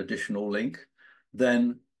with that additional link,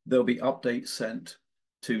 then there'll be updates sent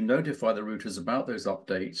to notify the routers about those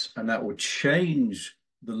updates, and that will change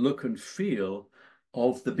the look and feel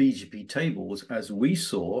of the BGP tables as we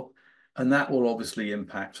saw, and that will obviously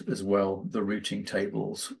impact as well the routing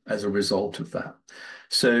tables as a result of that.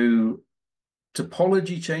 So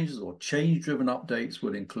topology changes or change-driven updates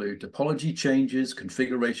would include topology changes,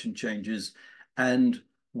 configuration changes, and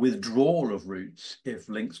withdrawal of routes if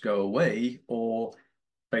links go away, or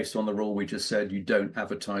based on the rule we just said, you don't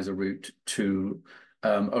advertise a route to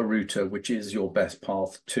a router, which is your best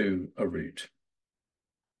path to a route.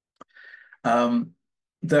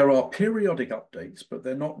 There are periodic updates, but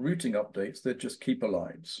they're not routing updates, they're just keep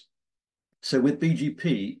alives. So with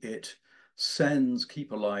BGP, it sends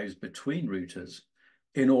keep alives between routers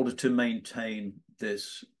in order to maintain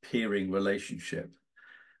this peering relationship.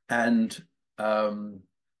 And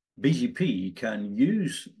BGP can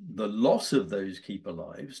use the loss of those keep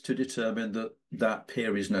alives to determine that that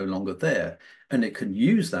peer is no longer there. And it can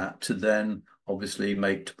use that to then obviously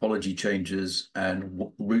make topology changes and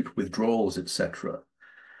route withdrawals, etc.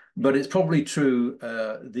 But it's probably true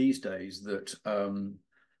these days that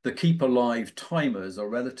the keep alive timers are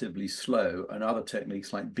relatively slow, and other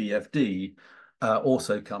techniques like BFD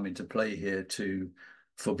also come into play here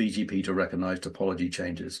for BGP to recognize topology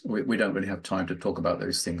changes. We don't really have time to talk about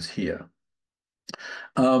those things here.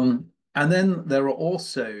 And then there are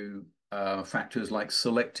also factors like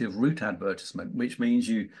selective route advertisement, which means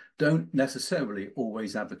you don't necessarily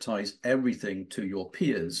always advertise everything to your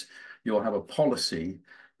peers. You'll have a policy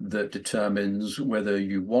that determines whether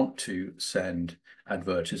you want to send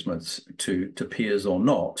advertisements to peers or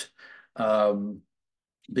not,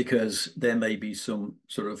 because there may be some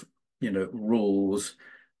sort of rules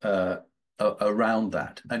around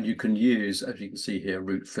that, and you can use, as you can see here,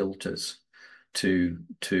 route filters to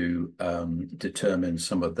determine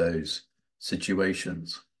some of those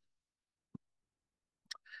situations.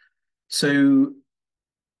 So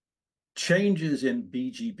changes in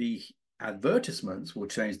BGP advertisements will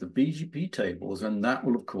change the BGP tables, and that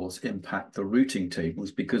will of course impact the routing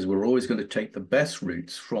tables, because we're always going to take the best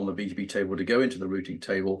routes from the BGP table to go into the routing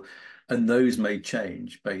table, and those may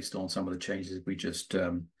change based on some of the changes we just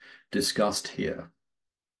discussed here.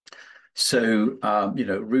 So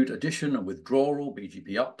route addition and withdrawal, BGP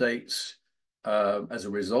updates, as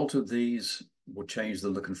a result of these, will change the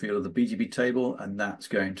look and feel of the BGP table, and that's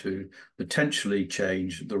going to potentially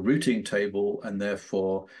change the routing table, and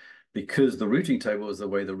therefore, because the routing table is the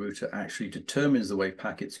way the router actually determines the way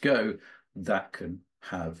packets go, that can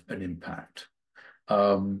have an impact.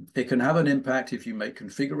 It can have an impact if you make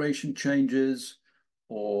configuration changes,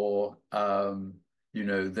 or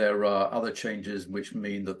there are other changes which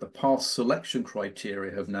mean that the path selection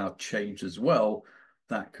criteria have now changed as well.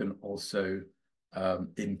 That can also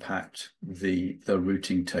impact the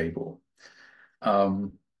routing table.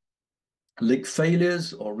 Link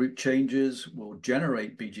failures or route changes will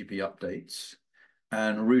generate BGP updates,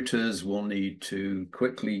 and routers will need to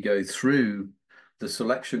quickly go through the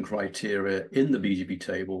selection criteria in the BGP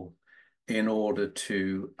table in order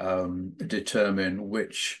to determine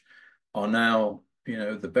which are now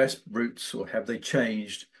the best routes, or have they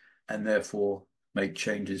changed, and therefore make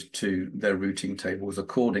changes to their routing tables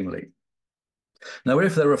accordingly. Now,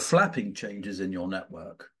 if there are flapping changes in your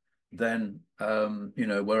network, then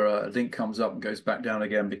where a link comes up and goes back down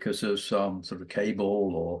again because of some sort of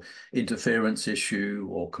cable or interference issue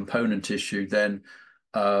or component issue, then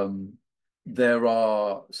there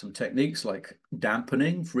are some techniques like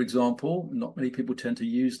dampening, for example. Not many people tend to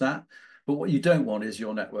use that, but what you don't want is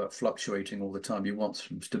your network fluctuating all the time. You want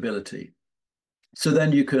some stability. So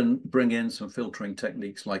then you can bring in some filtering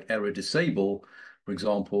techniques like error disable, for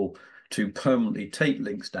example, to permanently take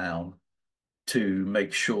links down, to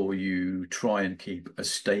make sure you try and keep a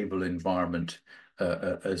stable environment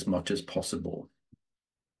as much as possible.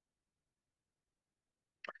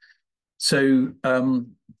 So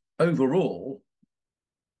overall,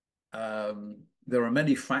 there are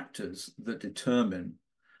many factors that determine,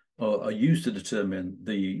 or are used to determine,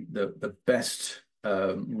 the best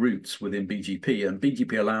routes within BGP, and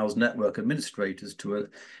BGP allows network administrators to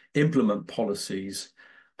implement policies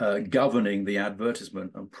governing the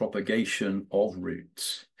advertisement and propagation of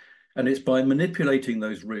routes. And it's by manipulating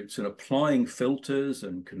those routes and applying filters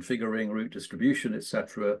and configuring route distribution,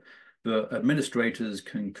 etc., the administrators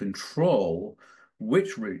can control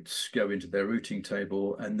which routes go into their routing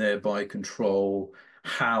table and thereby control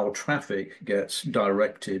how traffic gets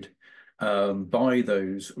directed by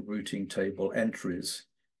those routing table entries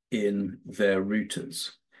in their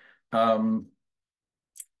routers.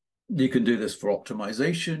 You can do this for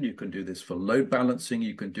optimization, you can do this for load balancing,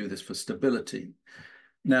 you can do this for stability.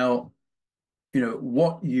 Now,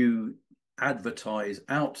 what you advertise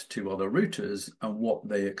out to other routers and what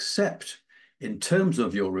they accept in terms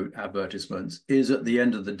of your route advertisements is at the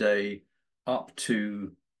end of the day up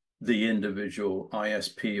to the individual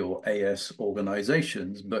ISP or AS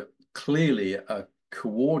organizations, but clearly a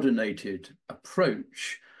coordinated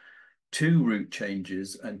approach to route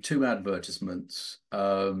changes and to advertisements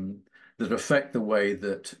that affect the way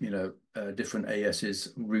that different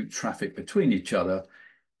ASs route traffic between each other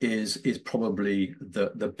is probably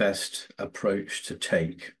the best approach to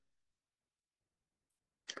take.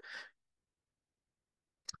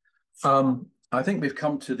 I think we've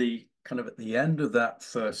come to the kind of at the end of that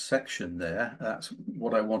first section there. That's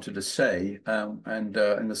what I wanted to say. And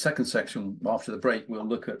in the second section, after the break, we'll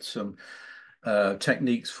look at some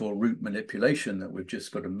techniques for route manipulation that we've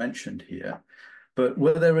just got mentioned here. But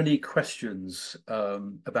were there any questions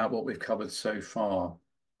about what we've covered so far?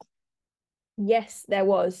 Yes, there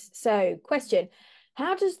was. So, question.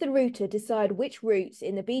 How does the router decide which routes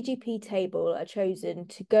in the BGP table are chosen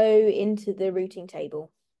to go into the routing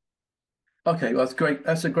table? Okay, well, that's great.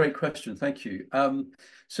 That's a great question. Thank you.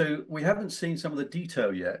 So we haven't seen some of the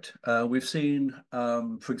detail yet. We've seen,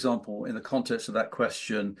 for example, in the context of that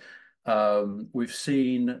question, we've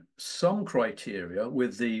seen some criteria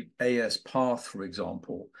with the AS path, for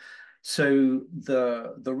example. So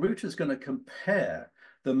the router is going to compare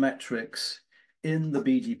the metrics in the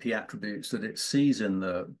BGP attributes that it sees in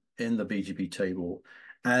the BGP table,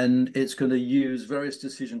 and it's going to use various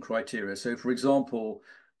decision criteria. So, for example,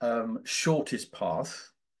 shortest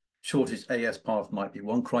AS path might be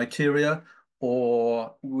one criteria,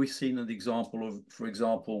 or we've seen an example of, for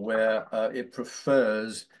example, where it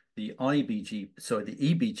prefers the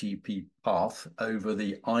EBGP path over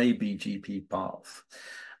the IBGP path.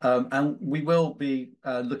 And we will be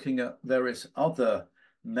looking at various other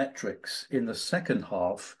metrics in the second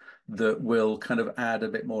half that will kind of add a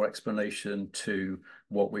bit more explanation to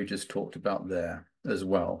what we just talked about there as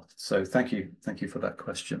well. So thank you for that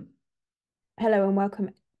question. Hello and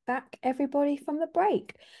welcome back, everybody, from the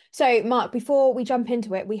break. So, Mark, before we jump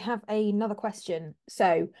into it, we have another question.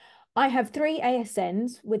 So, I have 3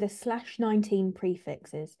 ASNs with a /19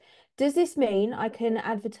 prefixes. Does this mean I can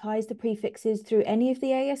advertise the prefixes through any of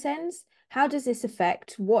the ASNs? How does this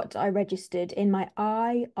affect what I registered in my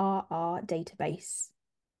IRR database?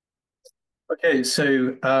 Okay,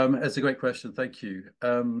 so that's a great question. Thank you.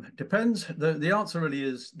 Depends. The answer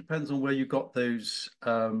really depends on where you got those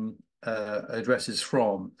addresses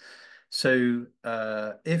from. So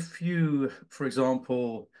if you, for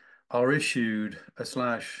example, are issued a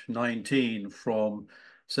 /19 from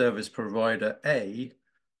service provider A,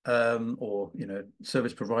 or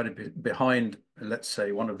service provider behind, let's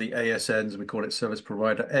say, one of the ASNs, we call it service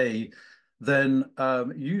provider A, then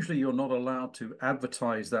usually you're not allowed to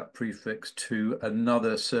advertise that prefix to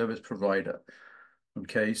another service provider.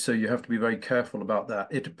 Okay, so you have to be very careful about that.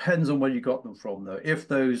 It depends on where you got them from, though. If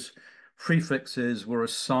those prefixes were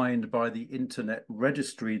assigned by the Internet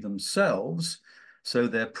Registry themselves, so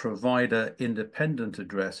they're provider independent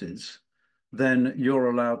addresses, then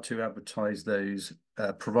you're allowed to advertise those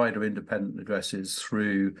provider independent addresses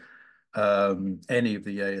through any of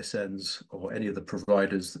the ASNs or any of the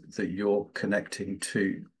providers that you're connecting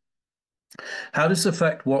to. How does this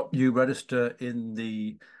affect what you register in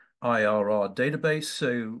the IRR database?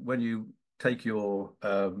 So when you take your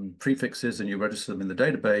prefixes and you register them in the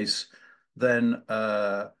database, then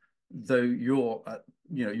though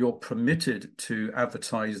you're permitted to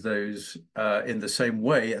advertise those in the same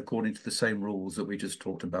way according to the same rules that we just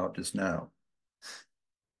talked about just now.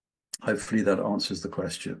 Hopefully that answers the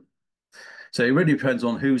question. So it really depends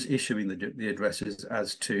on who's issuing the addresses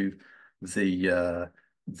as to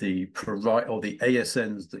the provide or the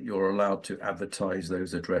ASNs that you're allowed to advertise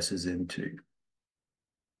those addresses into.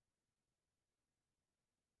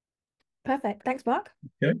 Perfect. Thanks, Mark.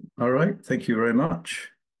 Okay. All right. Thank you very much.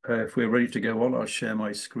 If we're ready to go on, I'll share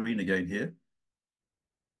my screen again here.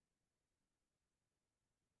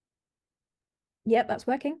 Yep, that's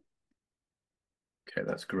working. Okay,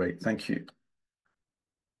 that's great. Thank you.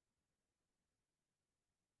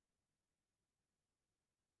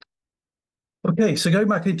 Okay, so going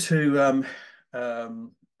back into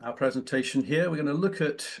our presentation here. We're going to look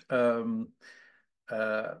at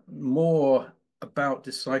more about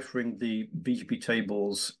deciphering the BGP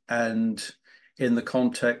tables and in the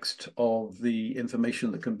context of the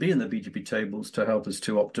information that can be in the BGP tables to help us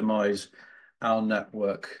to optimize our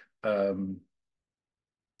network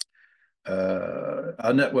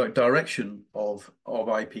direction of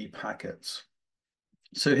IP packets.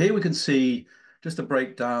 So here we can see just a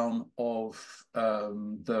breakdown of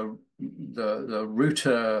the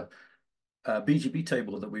router BGP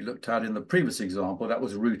table that we looked at in the previous example. That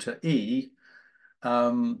was router E.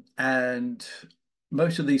 And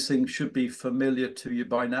most of these things should be familiar to you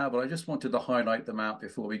by now, but I just wanted to highlight them out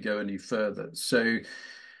before we go any further. So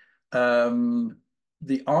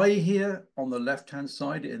the I here on the left-hand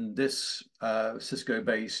side in this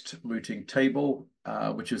Cisco-based routing table,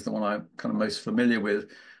 which is the one I'm kind of most familiar with,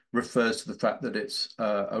 refers to the fact that it's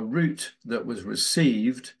a route that was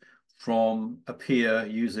received from a peer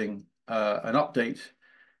using an update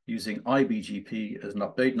using iBGP as an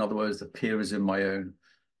update. In other words, the peer is in my own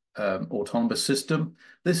autonomous system.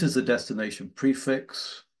 This is the destination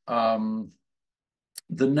prefix. The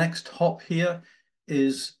next hop here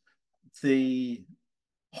is the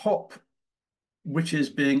hop which is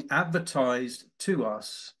being advertised to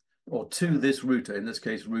us or to this router, in this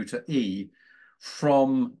case router E,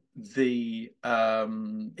 from the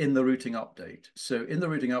in the routing update. So in the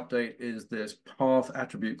routing update is this path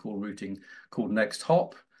attribute called routing called next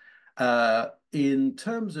hop. In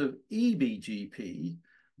terms of eBGP,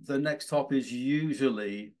 the next hop is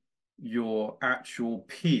usually your actual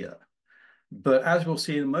peer. But as we'll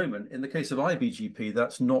see in a moment, in the case of iBGP,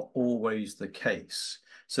 that's not always the case.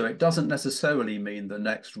 So it doesn't necessarily mean the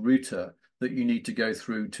next router that you need to go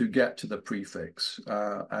through to get to the prefix.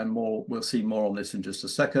 And we'll see more on this in just a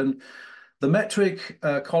second. The metric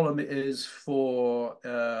column is for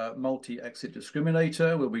multi-exit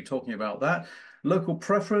discriminator. We'll be talking about that. Local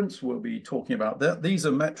preference, we'll be talking about that. These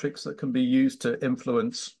are metrics that can be used to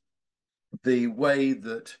influence the way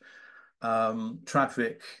that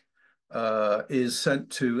traffic is sent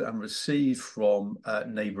to and received from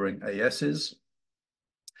neighboring ASs.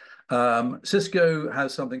 Cisco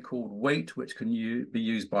has something called wait, which can be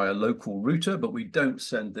used by a local router, but we don't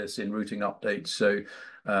send this in routing updates. So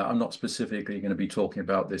I'm not specifically going to be talking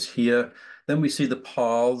about this here. Then we see the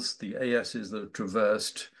paths, the ASs that are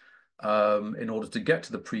traversed in order to get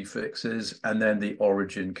to the prefixes, and then the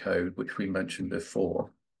origin code, which we mentioned before.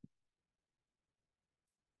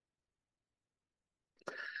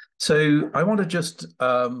 So I want to just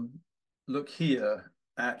look here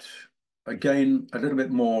at, again, a little bit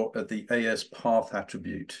more at the AS path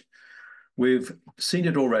attribute. We've seen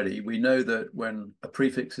it already. We know that when a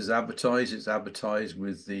prefix is advertised, it's advertised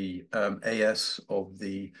with the AS of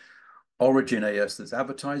the origin AS that's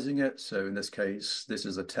advertising it. So in this case, this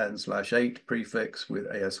is a 10/8 prefix with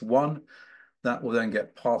AS1. That will then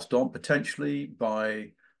get passed on potentially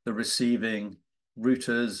by the receiving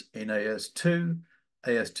routers in AS2.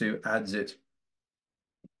 AS2 adds its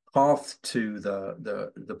path to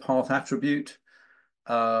the path attribute.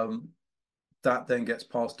 That then gets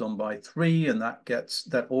passed on by 3, and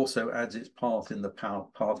that also adds its path in the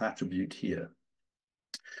path attribute here.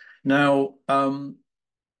 Now,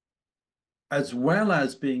 as well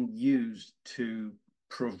as being used to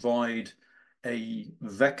provide a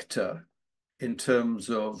vector in terms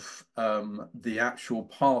of the actual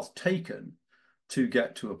path taken to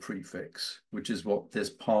get to a prefix, which is what this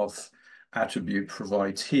path attribute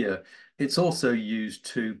provides here, it's also used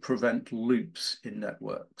to prevent loops in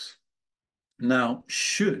networks. Now,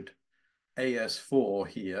 should AS4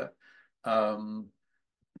 here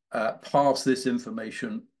pass this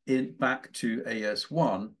information back to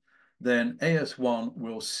AS1, then AS1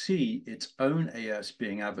 will see its own AS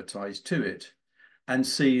being advertised to it and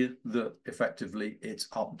see that effectively its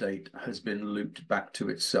update has been looped back to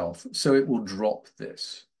itself. So it will drop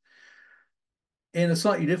this. In a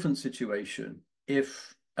slightly different situation,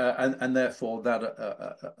 if and therefore that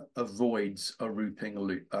avoids a routing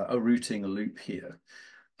loop here,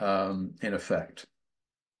 in effect.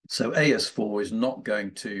 So AS4 is not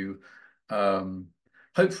going to,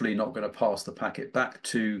 hopefully not going to pass the packet back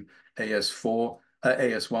to AS1,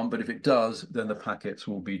 but if it does, then the packets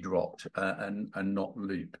will be dropped and not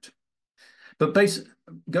looped. But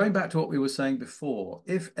going back to what we were saying before,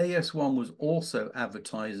 if AS1 was also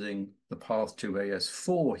advertising the path to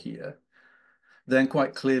AS4 here, then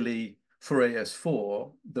quite clearly for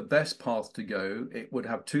AS4, the best path to go, it would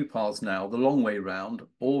have 2 paths now, the long way round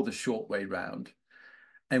or the short way round,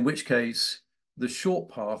 in which case the short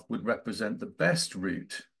path would represent the best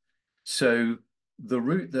route. So the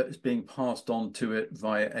route that is being passed on to it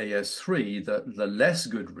via AS3, the less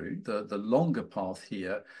good route, the longer path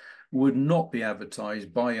here, would not be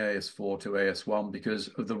advertised by AS4 to AS1 because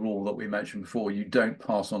of the rule that we mentioned before. You don't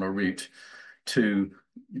pass on a route to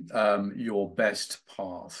your best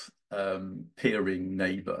path peering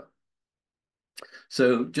neighbor.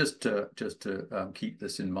 So just to keep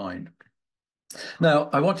this in mind. Now,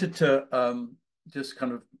 I wanted to just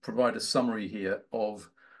kind of provide a summary here of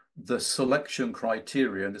the selection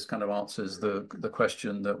criteria, and this kind of answers the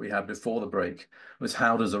question that we had before the break, was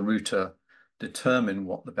how does a router determine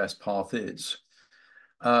what the best path is?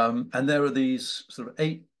 And there are these sort of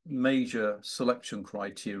 8 major selection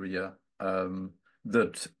criteria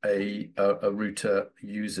that a router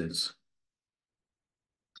uses.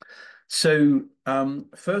 So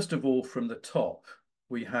first of all, from the top,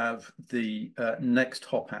 we have the next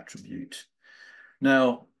hop attribute.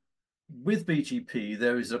 Now, with BGP,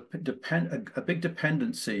 there is a big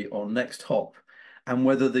dependency on next hop and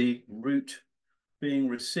whether the route being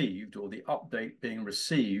received or the update being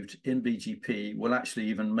received in BGP will actually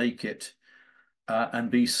even make it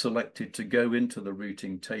and be selected to go into the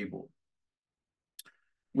routing table.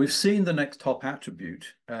 We've seen the next hop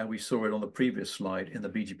attribute. We saw it on the previous slide in the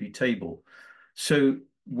BGP table. So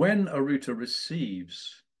when a router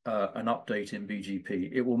receives an update in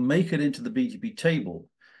BGP, it will make it into the BGP table,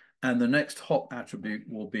 and the next hop attribute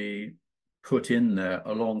will be put in there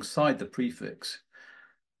alongside the prefix.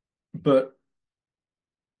 But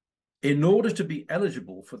in order to be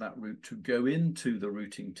eligible for that route to go into the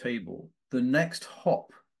routing table, the next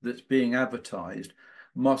hop that's being advertised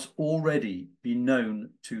must already be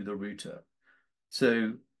known to the router.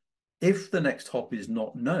 So if the next hop is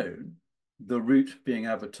not known, the route being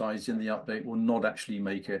advertised in the update will not actually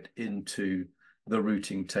make it into the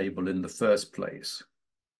routing table in the first place.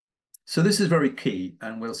 So this is very key,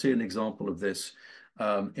 and we'll see an example of this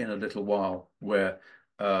in a little while where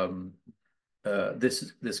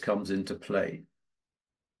this comes into play.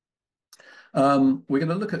 We're going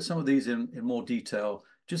to look at some of these in more detail,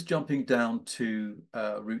 just jumping down to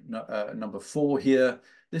route number 4 here.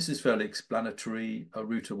 This is fairly explanatory. A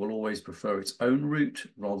router will always prefer its own route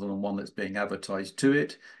rather than one that's being advertised to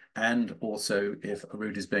it. And also, if a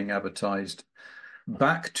route is being advertised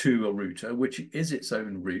back to a router, which is its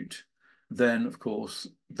own route, then of course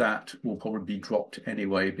that will probably be dropped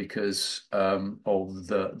anyway because of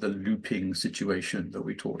the looping situation that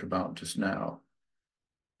we talked about just now.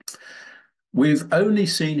 We've only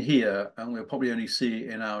seen here, and we'll probably only see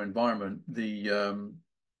in our environment, the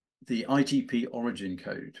IGP origin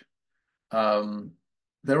code.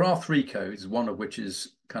 There are 3 codes, one of which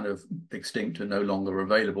is kind of extinct and no longer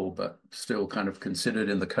available, but still kind of considered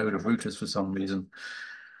in the code of routers for some reason.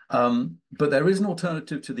 But there is an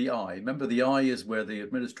alternative to the I. Remember, the I is where the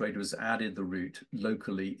administrator has added the route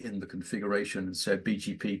locally in the configuration and said,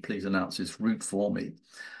 BGP, please announce this route for me.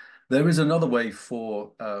 There is another way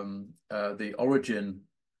for the origin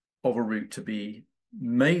of a route to be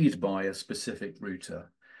made by a specific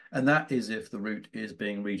router, and that is if the route is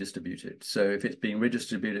being redistributed. So if it's being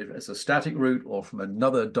redistributed as a static route or from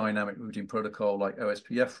another dynamic routing protocol like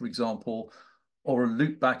OSPF, for example, or a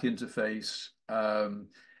loopback interface,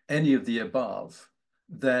 any of the above,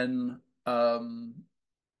 then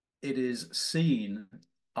it is seen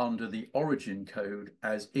under the origin code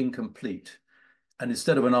as incomplete. And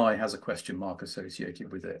instead of an I, has a question mark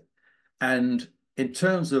associated with it. And in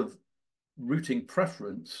terms of routing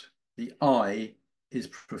preference, the I is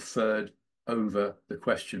preferred over the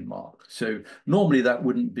question mark. So normally that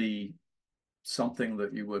wouldn't be something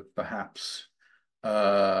that you would perhaps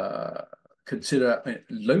consider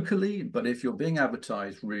locally, but if you're being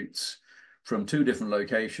advertised routes from 2 different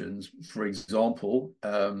locations, for example,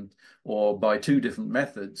 or by 2 different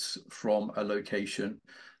methods from a location,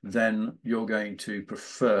 then you're going to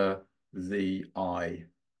prefer the I,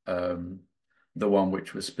 the one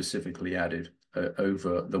which was specifically added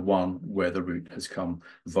over the one where the route has come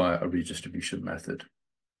via a redistribution method.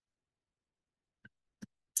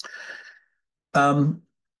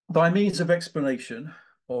 By means of explanation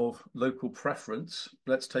of local preference,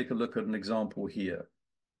 let's take a look at an example here.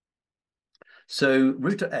 So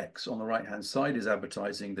router X on the right-hand side is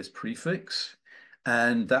advertising this prefix,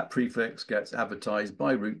 and that prefix gets advertised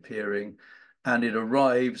by route peering, and it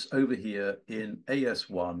arrives over here in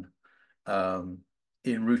AS1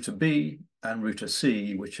 in router B and router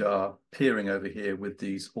C, which are peering over here with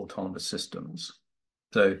these autonomous systems.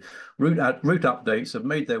 So route updates have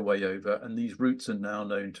made their way over, and these routes are now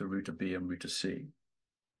known to router B and router C.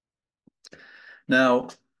 Now,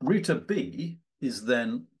 router B is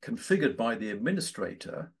then configured by the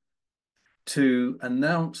administrator to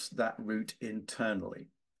announce that route internally.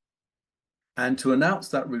 And to announce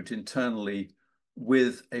that route internally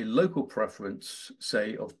with a local preference,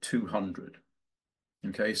 say, of 200.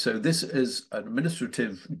 Okay, so this is an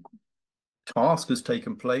administrative task has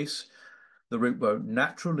taken place. The route won't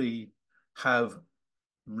naturally have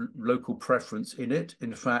local preference in it.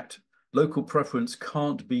 In fact, local preference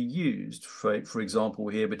can't be used, for example,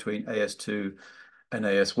 here between AS2 and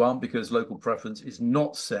AS1, because local preference is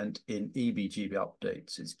not sent in eBGP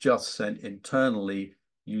updates. It's just sent internally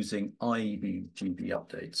using iBGP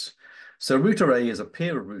updates. So router A is a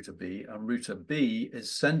peer of router B, and router B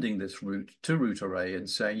is sending this route to router A and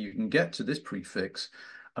saying, you can get to this prefix,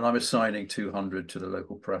 and I'm assigning 200 to the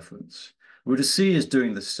local preference. Router C is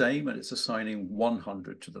doing the same, and it's assigning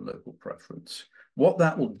 100 to the local preference. What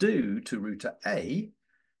that will do to router A,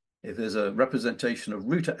 if there's a representation of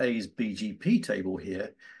router A's BGP table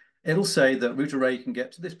here, it'll say that router A can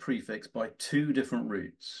get to this prefix by two different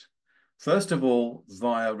routes. First of all,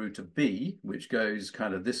 via router B, which goes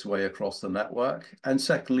kind of this way across the network, and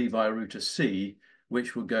secondly, via router C,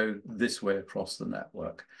 which will go this way across the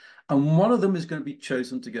network. And one of them is going to be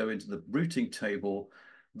chosen to go into the routing table,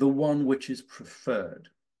 the one which is preferred.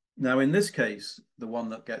 Now, in this case, the one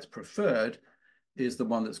that gets preferred is the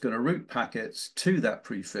one that's going to route packets to that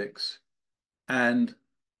prefix, and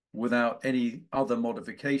without any other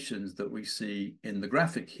modifications that we see in the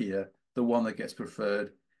graphic here, the one that gets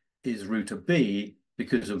preferred is router B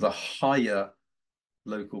because of the higher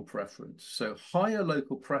local preference. So higher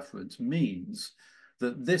local preference means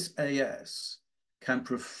that this AS can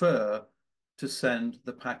prefer to send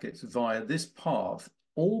the packets via this path,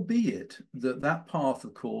 albeit that that path,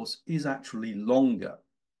 of course, is actually longer.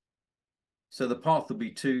 So the path will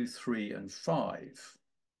be 2, 3, and 5,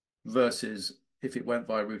 versus if it went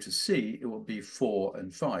via router C, it will be 4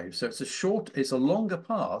 and 5. So it's a longer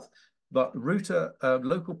path, but router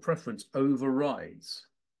local preference overrides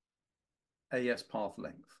AS path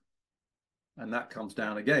length. And that comes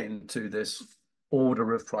down again to this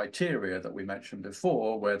order of criteria that we mentioned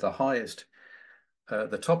before, where the highest,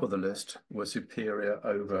 the top of the list was superior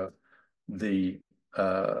over the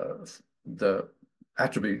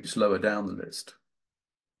attributes lower down the list.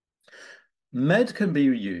 MED can be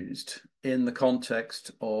used in the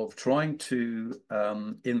context of trying to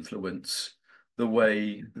influence the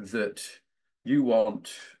way that you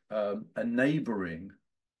want a neighboring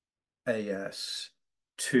AS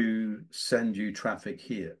to send you traffic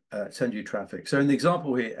here, So in the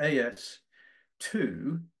example here,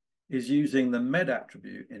 AS2 is using the MED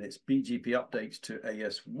attribute in its BGP updates to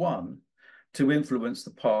AS1 to influence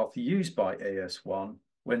the path used by AS1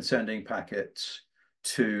 when sending packets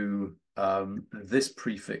to this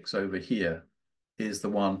prefix over here is the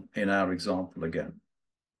one in our example again.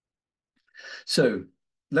 So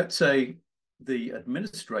let's say the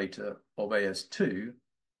administrator of AS2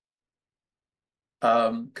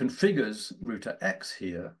 configures router X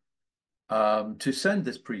here to send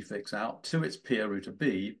this prefix out to its peer router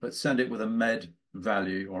B, but send it with a MED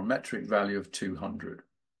value or metric value of 200.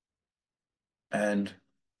 And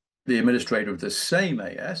the administrator of the same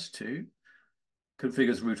AS2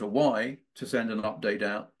 configures router Y to send an update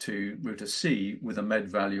out to router C with a MED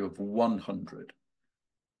value of 100.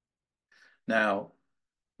 Now,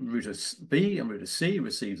 router B and router C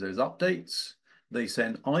receive those updates. They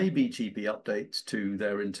send iBGP updates to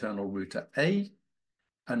their internal router A,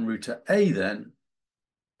 and router A then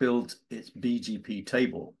builds its BGP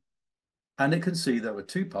table. And it can see there were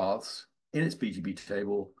two paths in its BGP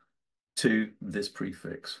table to this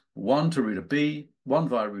prefix. One to router B, one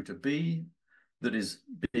via router B, that is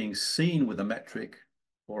being seen with a metric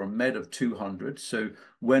or a MED of 200. So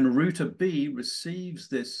when router B receives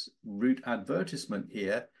this route advertisement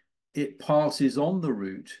here, it passes on the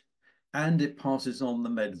route and it passes on the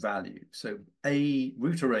MED value. So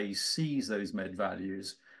router A sees those MED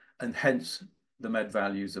values, and hence the MED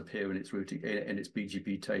values appear in its routing in its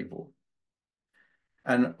BGP table.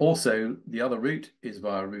 And also the other route is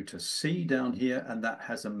via router C down here, and that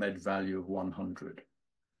has a MED value of 100.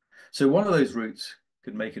 So one of those routes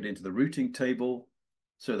could make it into the routing table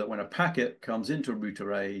so that when a packet comes into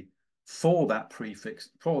router A for that prefix,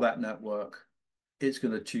 for that network, it's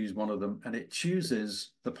going to choose one of them, and it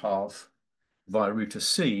chooses the path via router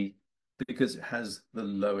C because it has the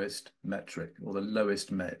lowest metric or the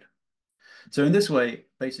lowest MED. So in this way,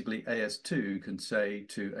 basically AS2 can say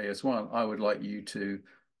to AS1, I would like you to,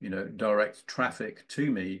 direct traffic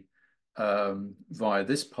to me via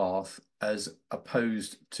this path as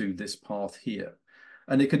opposed to this path here.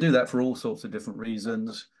 And it can do that for all sorts of different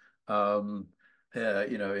reasons.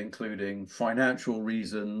 including financial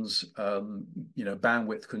reasons,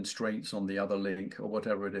 bandwidth constraints on the other link or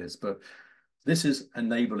whatever it is. But this is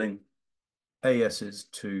enabling ASs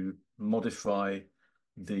to modify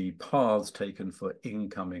the paths taken for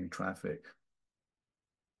incoming traffic.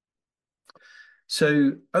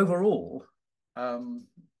 So overall,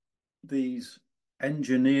 these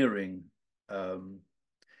engineering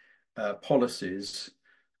policies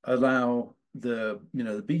allow the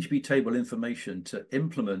BGP table information to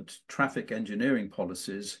implement traffic engineering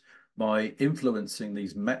policies by influencing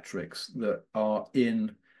these metrics that are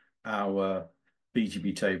in our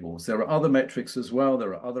BGP tables. There are other metrics as well.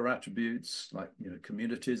 There are other attributes like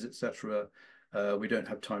communities, etc. We don't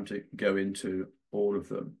have time to go into all of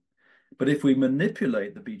them. But if we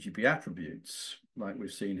manipulate the BGP attributes, like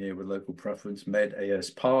we've seen here with local preference, MED, AS,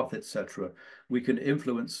 path, etc., we can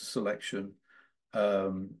influence the selection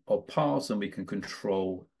of paths, and we can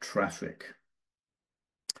control traffic.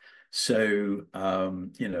 So,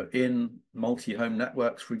 in multi-home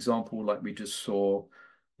networks, for example, like we just saw,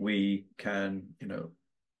 we can,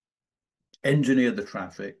 engineer the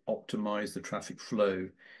traffic, optimize the traffic flow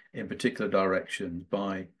in particular directions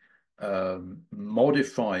by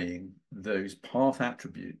modifying those path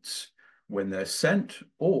attributes when they're sent,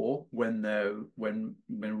 or when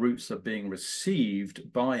routes are being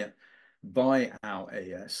received by our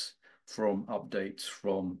AS from updates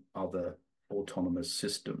from other autonomous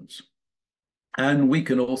systems. And we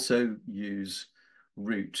can also use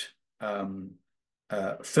route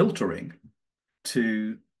filtering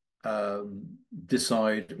to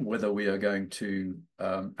decide whether we are going to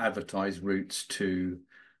advertise routes to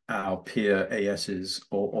our peer ASs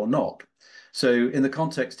or not. So in the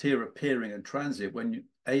context here of peering and transit, when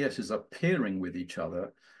ASs are peering with each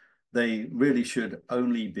other, they really should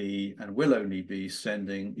only be and will only be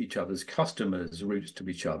sending each other's customers routes to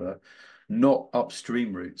each other, not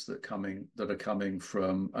upstream routes that are coming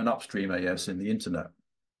from an upstream AS in the internet.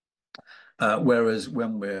 Whereas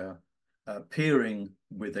when we're peering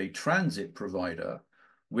with a transit provider,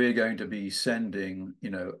 we're going to be sending,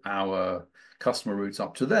 our customer routes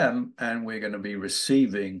up to them, and we're going to be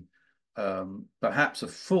receiving perhaps a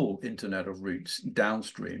full internet of routes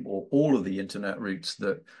downstream, or all of the internet routes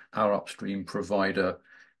that our upstream provider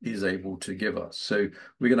is able to give us. So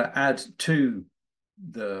we're going to add to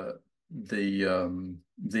the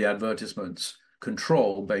advertisements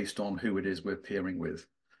control based on who it is we're peering with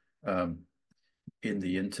in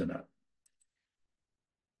the internet.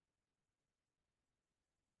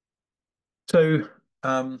 So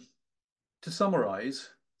to summarize,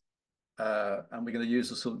 and we're going to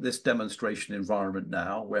use this demonstration environment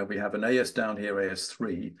now, where we have an AS down here,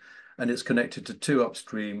 AS3, and it's connected to two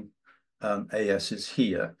upstream ASs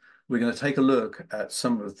here. We're going to take a look at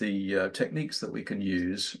some of the techniques that we can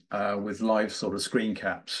use with live sort of screen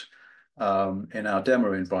caps in our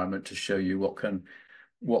demo environment to show you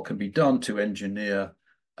what can be done to engineer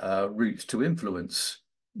routes to influence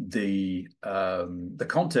the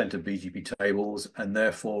content of BGP tables, and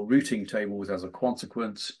therefore routing tables as a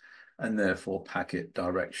consequence, and therefore packet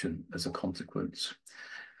direction as a consequence.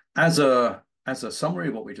 As a summary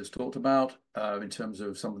of what we just talked about, in terms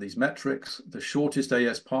of some of these metrics, the shortest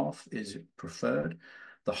AS path is preferred.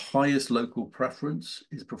 The highest local preference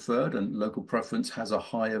is preferred, and local preference has a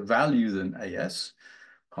higher value than AS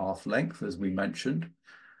path length, as we mentioned.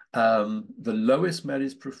 The lowest MED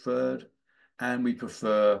is preferred, and we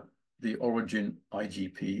prefer the origin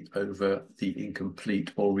IGP over the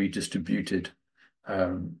incomplete or redistributed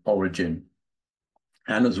origin.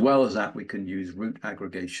 And as well as that, we can use route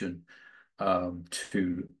aggregation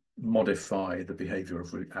to modify the behavior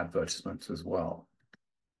of route advertisements as well.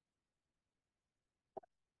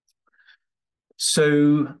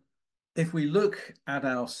 So if we look at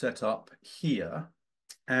our setup here,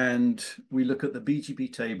 and we look at the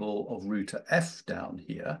BGP table of router F down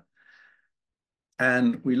here,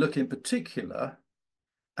 and we look in particular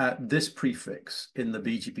at this prefix in the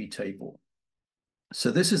BGP table.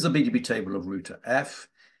 So this is the BGP table of router F.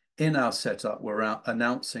 In our setup, we're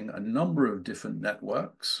announcing a number of different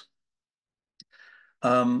networks.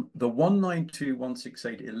 The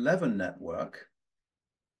 192.168.11 network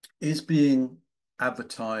is being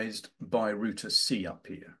advertised by router C up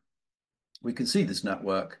here. We can see this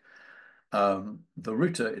network. The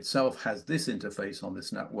router itself has this interface on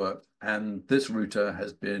this network, and this router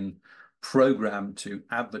has been programmed to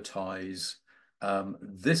advertise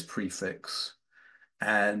this prefix.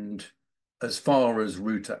 And as far as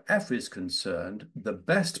router F is concerned, the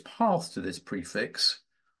best path to this prefix,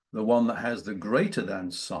 the one that has the greater than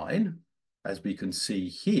sign, as we can see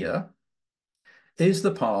here, is the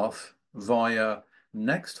path via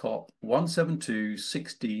next hop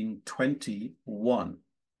 172.16.21.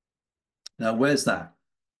 Now, where's that?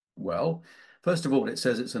 Well, first of all, it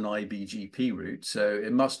says it's an IBGP route, so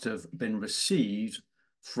it must have been received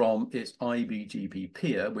from its IBGP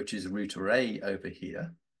peer, which is router A over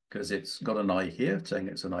here, because it's got an I here saying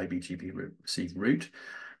it's an IBGP received route.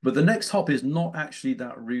 But the next hop is not actually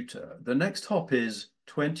that router. The next hop is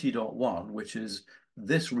 20.1, which is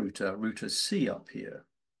this router, router C up here.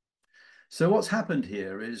 So what's happened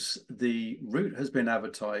here is the route has been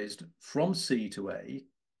advertised from C to A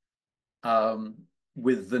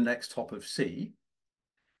with the next hop of C,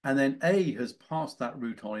 and then A has passed that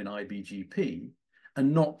route on in IBGP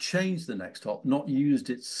and not changed the next hop, not used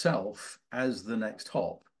itself as the next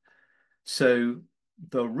hop. So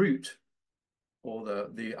the route or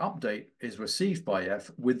the update is received by F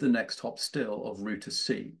with the next hop still of router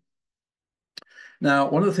C. Now,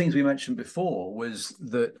 one of the things we mentioned before was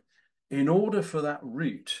that in order for that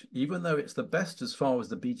route, even though it's the best as far as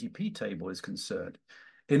the BGP table is concerned,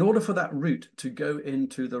 in order for that route to go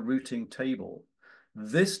into the routing table,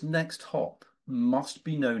 this next hop must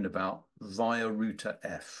be known about via router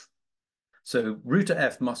F. So router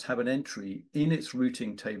F must have an entry in its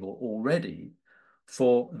routing table already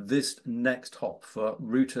for this next hop, for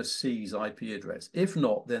router C's IP address. If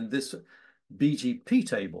not, then this BGP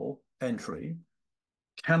table entry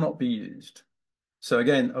cannot be used. So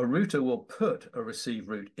again, a router will put a receive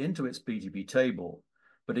route into its BGP table,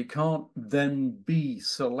 but it can't then be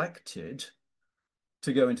selected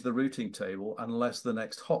to go into the routing table unless the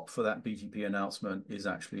next hop for that BGP announcement is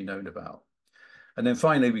actually known about. And then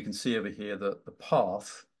finally, we can see over here that the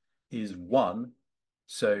path is 1.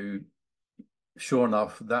 So sure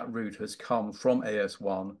enough, that route has come from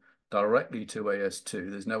AS1 directly to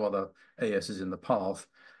AS2. There's no other ASs in the path.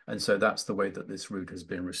 And so that's the way that this route has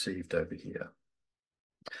been received over here.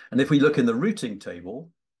 And if we look in the routing table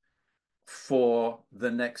for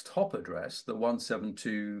the next hop address, the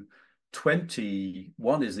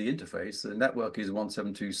 172.21 is the interface, the network is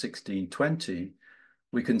 172.16.20,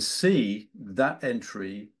 we can see that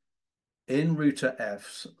entry in router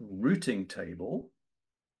F's routing table,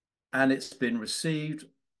 and it's been received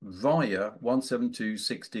via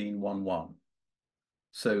 172.16.11.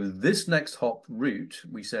 So this next hop route,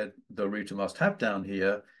 we said the router must have down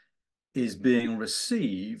here, is being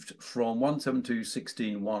received from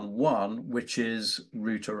 172.16.11, which is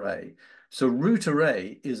router A. So router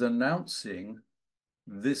A is announcing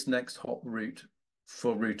this next hop route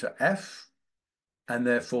for router F, and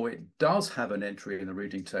therefore it does have an entry in the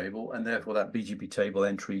routing table, and therefore that BGP table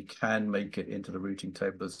entry can make it into the routing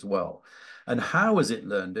table as well. And how has it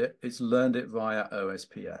learned it? It's learned it via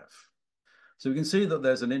OSPF. So we can see that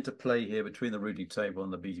there's an interplay here between the routing table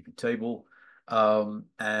and the BGP table.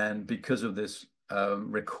 And because of this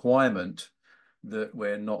requirement that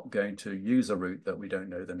we're not going to use a route that we don't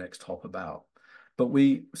know the next hop about. But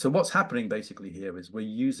so what's happening basically here is we're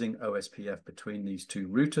using OSPF between these two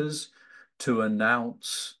routers to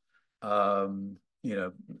announce,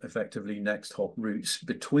 effectively next hop routes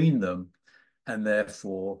between them. And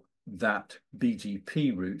therefore that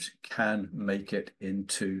BGP route can make it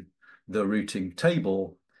into the routing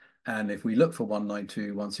table. And if we look for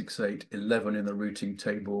 192.168.11 in the routing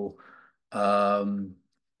table,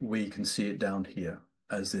 we can see it down here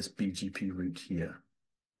as this BGP route here.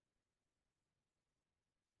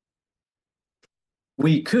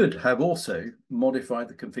 We could have also modified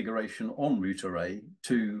the configuration on router A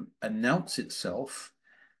to announce itself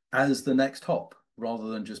as the next hop, rather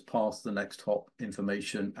than just pass the next hop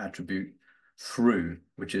information attribute through,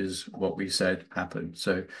 which is what we said happened.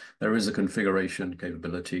 So there is a configuration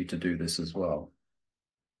capability to do this as well.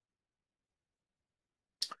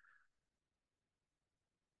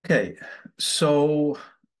 Okay, so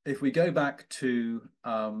if we go back to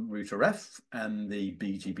router F and the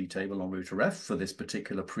BGP table on router F for this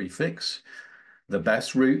particular prefix, the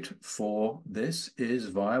best route for this is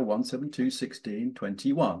via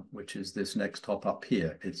 172.16.21, which is this next hop up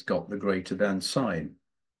here. It's got the greater than sign,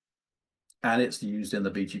 and it's used in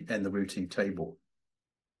the routing table.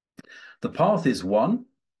 The path is 1,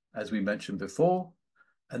 as we mentioned before,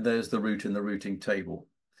 and there's the route in the routing table,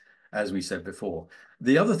 as we said before.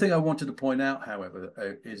 The other thing I wanted to point out, however,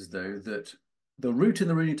 is though that the route in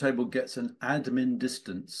the routing table gets an admin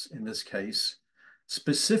distance in this case,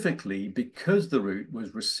 specifically because the route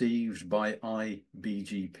was received by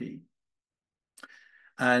IBGP.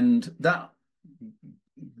 And that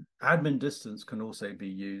admin distance can also be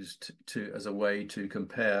used as a way to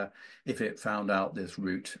compare if it found out this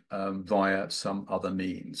route via some other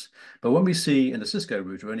means. But when we see in a Cisco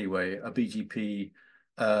router anyway, a BGP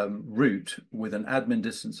route with an admin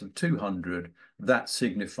distance of 200, that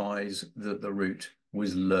signifies that the route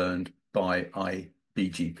was learned by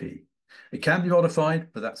IBGP. It can be modified,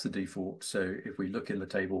 but that's the default. So if we look in the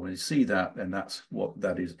table and we see that, then that's what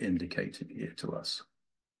that is indicating here to us.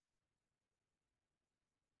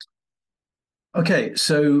 Okay,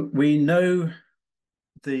 so we know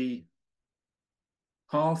the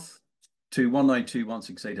path to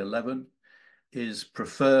 192.168.11 is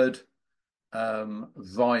preferred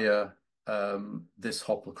via this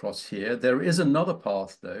hop across here. There is another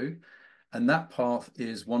path though, and that path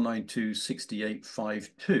is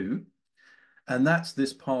 192.68.52, and that's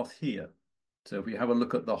this path here. So if we have a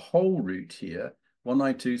look at the whole route here,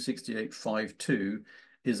 192.68.52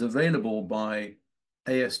 is available by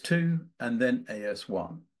AS2 and then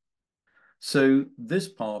AS1. So this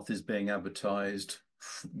path is being advertised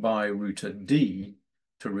by router D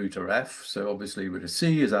to router F. So obviously router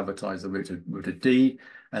C has advertised the router D,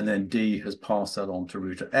 and then D has passed that on to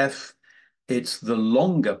router F. It's the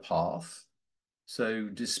longer path. So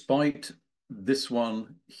despite this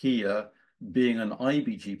one here being an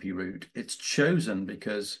IBGP route, it's chosen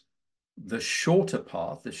because the shorter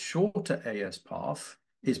path, the shorter AS path,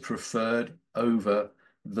 is preferred over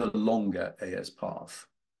the longer AS path,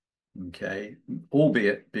 okay,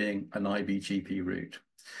 albeit being an IBGP route.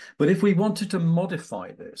 But if we wanted to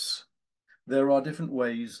modify this, there are different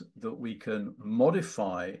ways that we can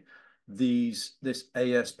modify this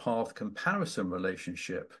AS path comparison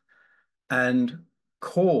relationship and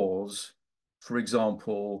cause, for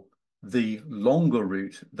example, the longer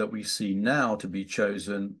route that we see now to be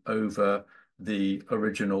chosen over the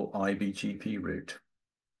original IBGP route.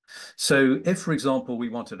 So if, for example, we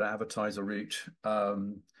wanted to advertise a route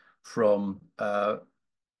to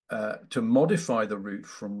modify the route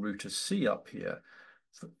from router C up here,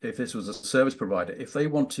 if this was a service provider, if they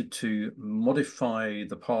wanted to modify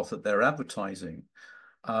the path that they're advertising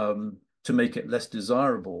to make it less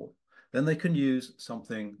desirable, then they can use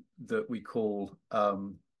something that we call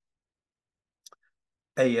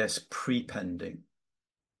AS prepending.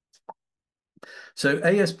 So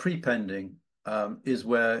AS prepending is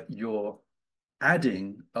where you're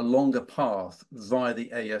adding a longer path via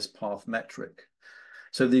the AS path metric.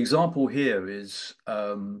 So the example here is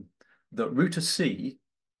that router C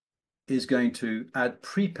is going to add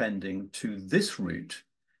prepending to this route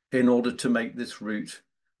in order to make this route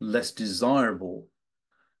less desirable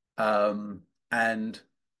and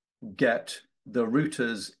get the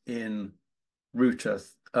routers in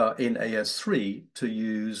AS3 to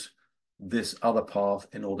use this other path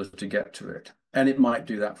in order to get to it. And it might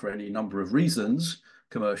do that for any number of reasons,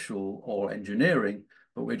 commercial or engineering,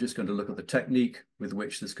 but we're just going to look at the technique with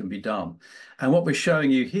which this can be done. And what we're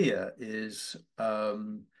showing you here is a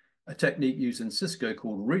technique used in Cisco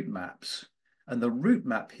called route maps. And the route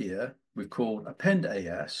map here we've called append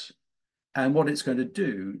AS. And what it's going to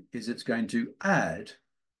do is it's going to add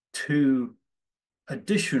 2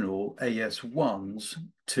 additional AS1s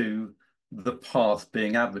to the path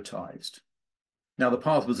being advertised. Now, the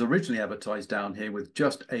path was originally advertised down here with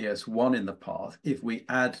just AS1 in the path. If we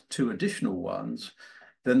add 2 additional ones,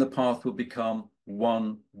 then the path will become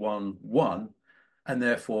 1, 1, 1, and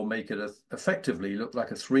therefore make it effectively look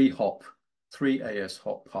like a 3 AS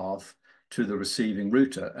hop path to the receiving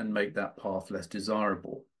router and make that path less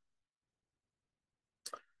desirable.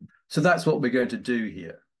 So that's what we're going to do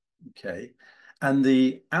here, okay? And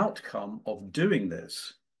the outcome of doing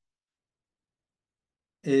this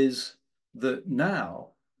is that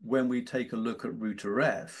now, when we take a look at router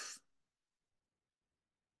F,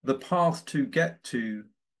 the path to get to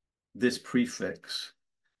this prefix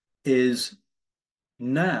is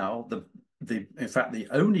now, in fact, the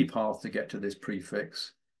only path to get to this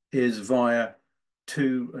prefix is via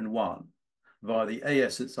 2 and 1, via the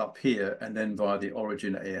AS that's up here, and then via the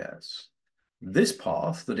origin AS. This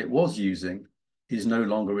path that it was using is no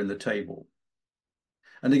longer in the table.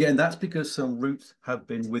 And again, that's because some routes have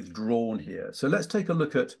been withdrawn here. So let's take a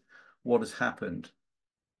look at what has happened.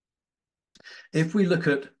 If we look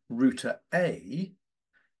at router A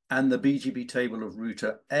and the BGP table of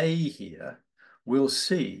router A here, we'll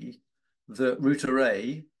see that router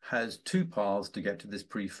A has 2 paths to get to this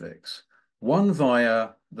prefix. One via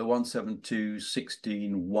the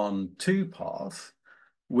 172.16.1.2 path,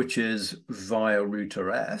 which is via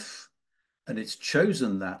router F, and it's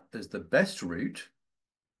chosen that as the best route.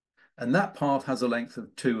 And that path has a length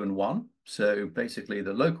of 2 and 1. So basically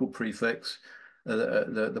the local prefix,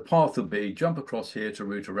 the path will be jump across here to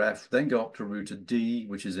router F, then go up to router D,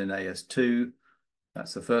 which is in AS2.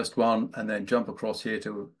 That's the first one. And then jump across here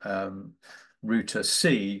to router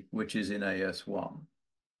C, which is in AS1.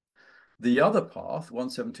 The other path,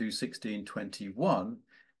 172.16.21,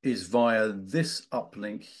 is via this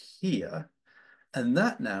uplink here, and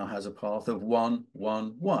that now has a path of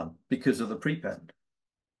 111 because of the prepend.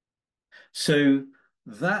 So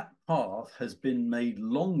that path has been made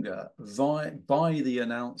longer by the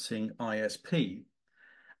announcing ISP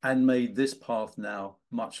and made this path now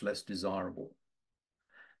much less desirable.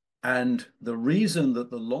 And the reason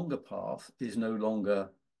that the longer path is no longer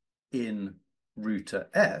in router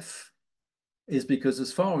F is because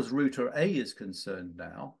as far as router A is concerned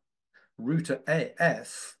now, router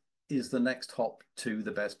F is the next hop to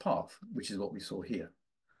the best path, which is what we saw here.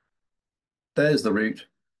 There's the route,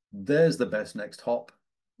 there's the best next hop.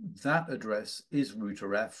 That address is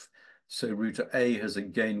router F. So router A has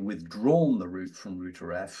again withdrawn the route from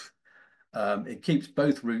router F. It keeps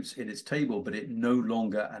both routes in its table, but it no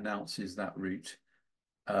longer announces that route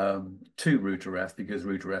to router F because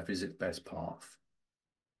router F is its best path.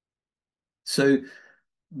 So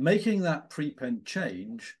making that prepend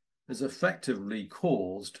change has effectively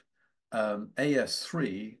caused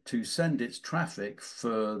AS3 to send its traffic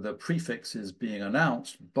for the prefixes being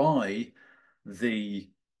announced by the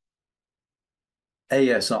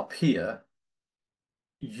AS up here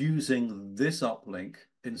using this uplink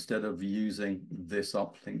instead of using this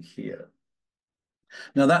uplink here.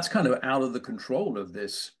 Now that's kind of out of the control of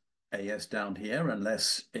this AS down here,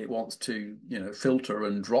 unless it wants to, filter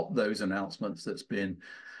and drop those announcements that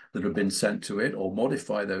have been sent to it or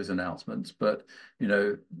modify those announcements. But,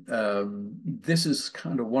 this is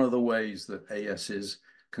kind of one of the ways that ASs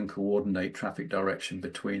can coordinate traffic direction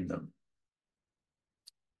between them.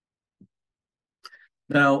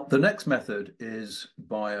 Now, the next method is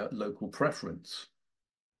via local preference.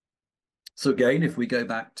 So again, if we go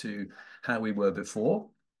back to how we were before,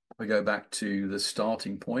 we go back to the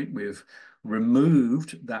starting point, we've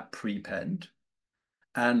removed that prepend,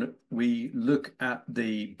 and we look at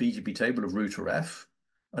the BGP table of router F,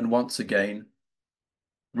 and once again,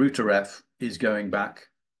 router F is going back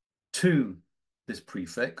to this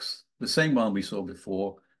prefix, the same one we saw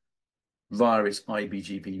before, via its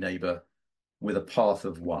IBGP neighbor with a path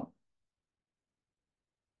of 1.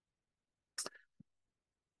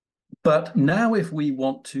 But now if we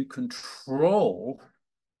want to control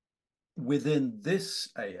within this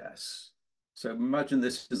AS, so imagine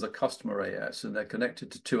this is a customer AS and they're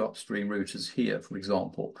connected to 2 upstream routers here, for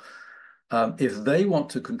example. If they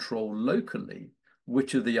want to control locally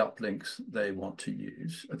which of the uplinks they want to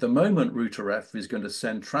use, at the moment, router F is going to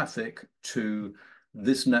send traffic to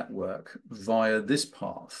this network via this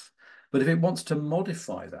path. But if it wants to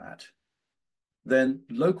modify that, then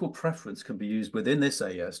local preference can be used within this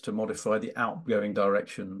AS to modify the outgoing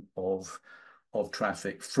direction of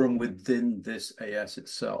traffic from within this AS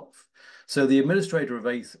itself. So the administrator of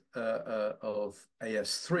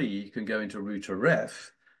AS3 can go into router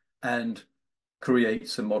F and create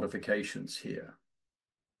some modifications here.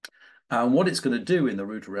 And what it's going to do in the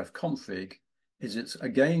router F config is it's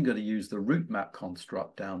again going to use the route map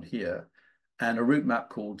construct down here and a route map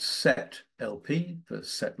called set LP for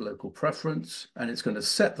set local preference, and it's going to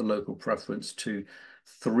set the local preference to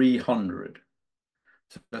 300.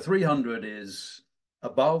 So 300 is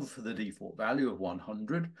above the default value of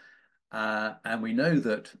 100, and we know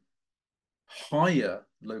that higher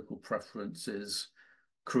local preferences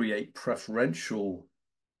create preferential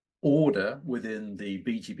order within the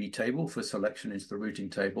BGP table for selection into the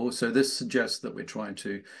routing table. So this suggests that we're trying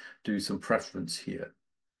to do some preference here.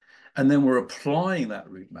 And then we're applying that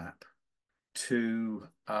route map to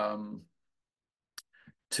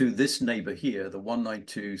this neighbor here, the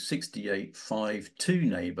 192.68.5.2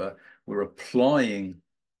 neighbor. We're applying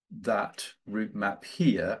that route map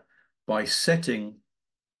here by setting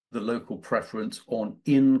the local preference on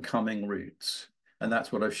incoming routes. And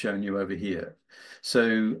that's what I've shown you over here.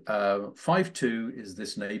 So 5.2 is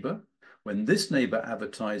this neighbor. When this neighbor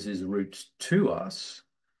advertises routes to us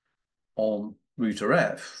on router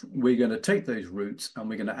F, we're going to take those routes and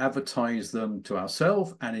we're going to advertise them to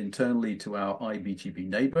ourselves and internally to our IBGP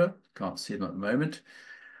neighbor, can't see them at the moment,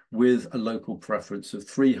 with a local preference of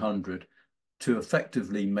 300 to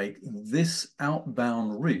effectively make this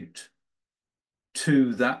outbound route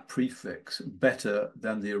to that prefix better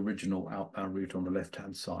than the original outbound route on the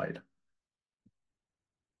left-hand side.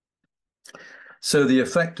 So the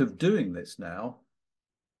effect of doing this now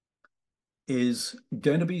is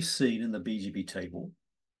going to be seen in the BGP table.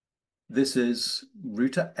 This is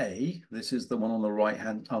router A. This is the one on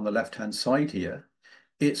the left-hand side here.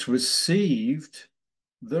 It's received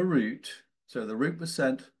the route. So the route was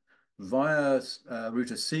sent via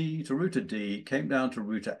router C to router D, came down to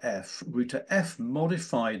router F. Router F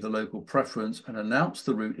modified the local preference and announced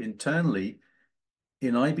the route internally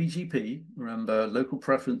in IBGP. Remember, local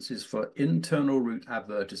preference is for internal route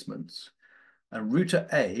advertisements. And router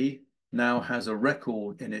A now has a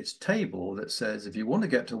record in its table that says if you want to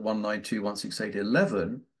get to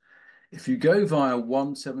 192.168.11, if you go via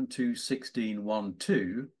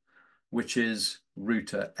 172.16.12, which is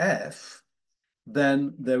router F,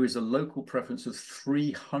 then there is a local preference of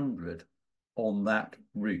 300 on that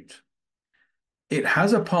route. It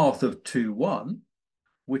has a path of 2.1,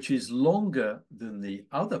 which is longer than the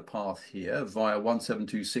other path here via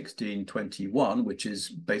 172.16.21, which is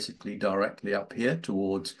basically directly up here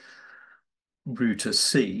towards router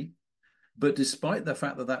C. But despite the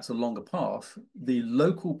fact that that's a longer path, the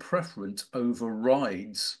local preference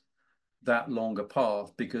overrides that longer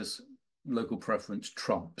path because local preference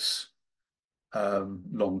trumps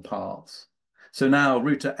long paths. So now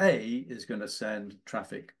router A is going to send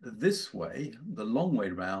traffic this way, the long way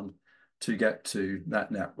round, to get to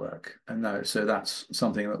that network. And now, so that's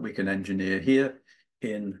something that we can engineer here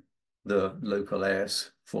in the local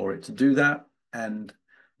AS for it to do that. And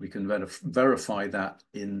we can verify that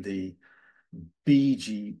in the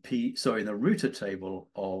BGP, sorry, the router table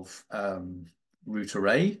of router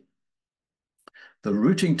A. The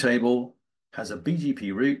routing table has a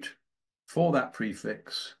BGP route for that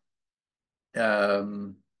prefix.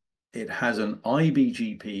 It has an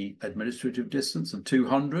IBGP administrative distance of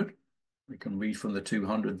 200. We can read from the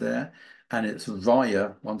 200 there, and it's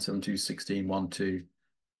via 172.16.12,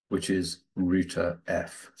 which is router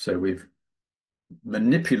F. So we've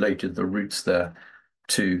manipulated the routes there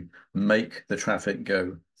to make the traffic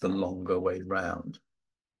go the longer way round.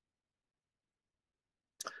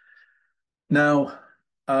 Now,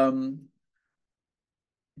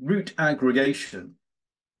 route aggregation.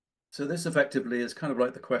 So this effectively is kind of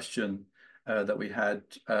like the question that we had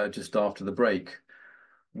just after the break,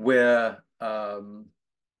 where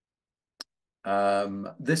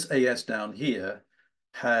this AS down here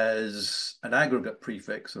has an aggregate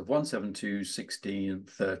prefix of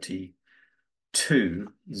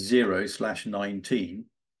 172.16.30/19.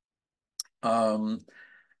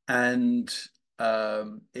 And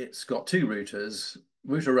it's got two routers,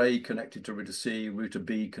 router A connected to router C, router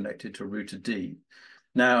B connected to router D.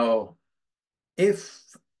 Now, if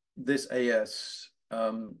this AS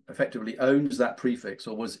effectively owns that prefix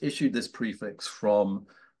or was issued this prefix from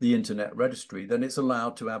the Internet Registry, then it's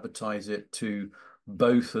allowed to advertise it to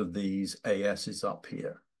both of these ASs up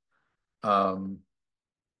here.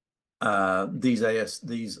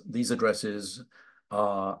 These addresses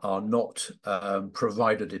are not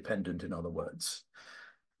provider dependent, in other words.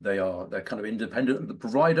 They're kind of independent of the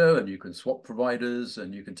provider, and you can swap providers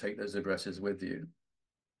and you can take those addresses with you.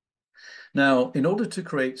 Now, in order to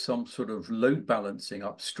create some sort of load balancing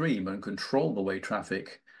upstream and control the way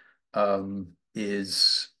traffic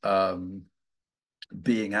is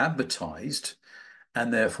being advertised,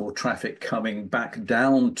 and therefore traffic coming back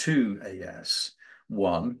down to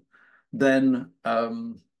AS1, then,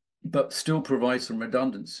 but still provide some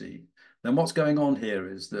redundancy, then what's going on here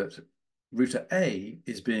is that router A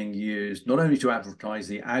is being used not only to advertise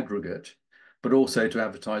the aggregate, but also to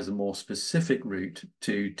advertise a more specific route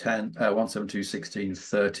to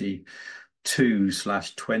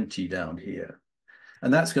 172.16.30/20 down here.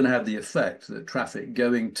 And that's going to have the effect that traffic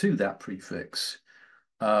going to that prefix,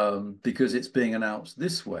 because it's being announced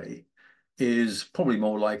this way, is probably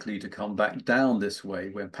more likely to come back down this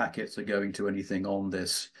way when packets are going to anything on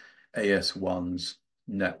this AS1's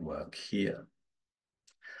network here.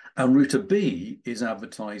 And router B is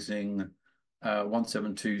advertising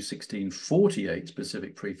 172.16.48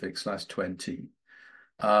 specific prefix/20,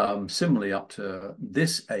 similarly up to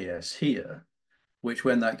this AS here, which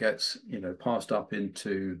when that gets passed up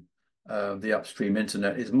into the upstream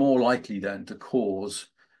internet is more likely then to cause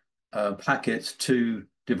packets to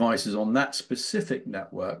devices on that specific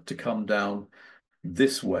network to come down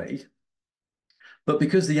this way. But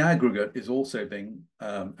because the aggregate is also being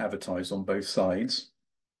advertised on both sides,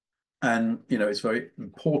 and it's very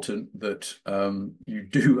important that you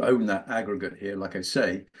do own that aggregate here, like I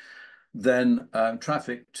say, then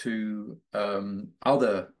traffic to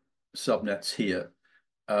other subnets here,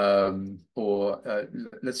 or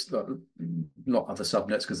let's not other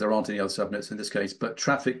subnets because there aren't any other subnets in this case, but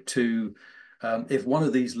traffic to, if one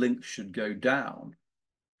of these links should go down,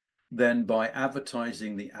 then by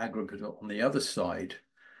advertising the aggregate on the other side,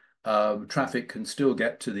 traffic can still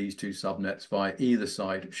get to these two subnets via either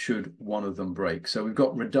side should one of them break. So we've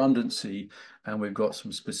got redundancy and we've got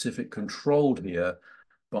some specific control here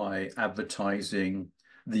by advertising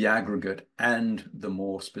the aggregate and the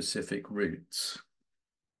more specific routes.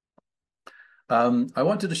 I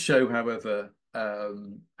wanted to show, however,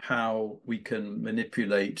 how we can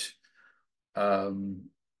manipulate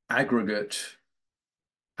aggregate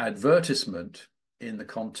advertisement in the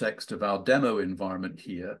context of our demo environment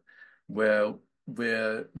here, where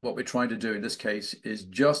what we're trying to do in this case is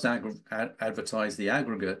just advertise the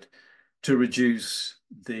aggregate to reduce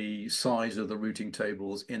the size of the routing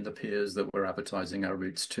tables in the peers that we're advertising our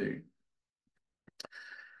routes to.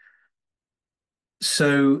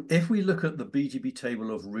 So if we look at the BGP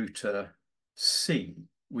table of router C,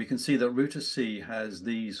 we can see that router C has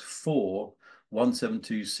these 4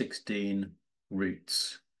 172.16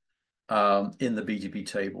 routes in the BGP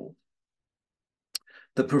table.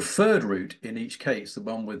 The preferred route in each case, the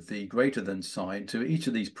one with the greater than sign to each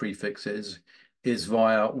of these prefixes, is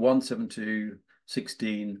via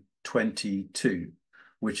 172.16.22,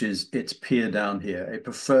 which is its peer down here. It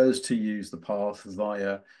prefers to use the path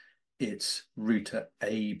via its router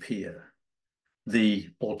A peer. The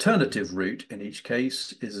alternative route in each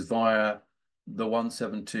case is via the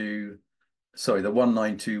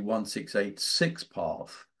 192.168.6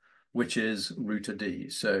 path, which is router D.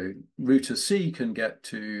 So router C can get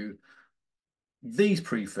to these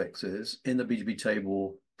prefixes in the BGP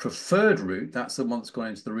table preferred route. That's the one that's gone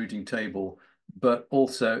into the routing table, but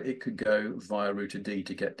also it could go via router D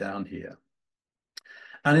to get down here.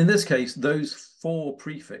 And in this case, those 4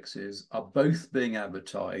 prefixes are both being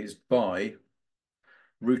advertised by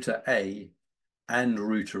router A and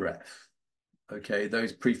router F. Okay,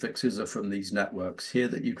 those prefixes are from these networks here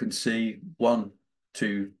that you can see, 1,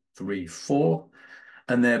 2, 3, 4,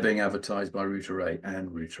 and they're being advertised by router A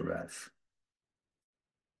and router F.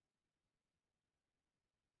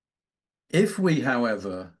 If we,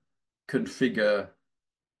 however, configure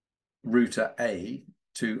router A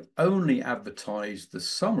to only advertise the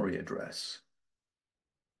summary address,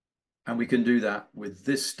 and we can do that with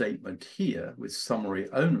this statement here, with summary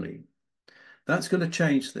only, that's going to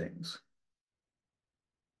change things.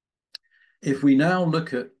 If we now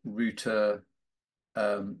look at router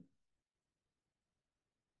A's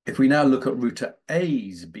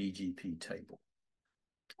BGP table,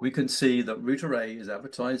 we can see that router A is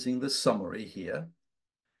advertising the summary here.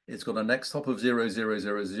 It's got a next hop of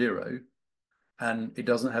 0000, and it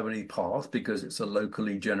doesn't have any path because it's a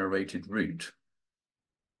locally generated route.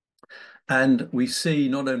 And we see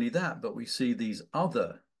not only that, but we see these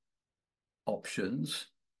other options,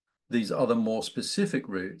 these other more specific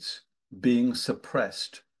routes being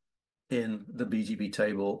suppressed in the BGP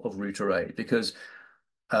table of router A, because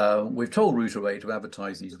we've told router A to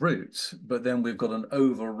advertise these routes, but then we've got an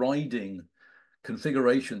overriding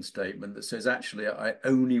configuration statement that says, actually, I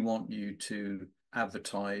only want you to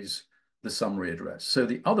advertise the summary address. So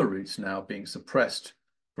the other routes now being suppressed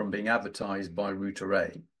from being advertised by router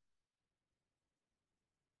A.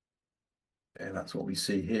 And that's what we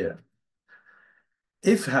see here.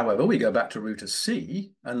 If, however, we go back to router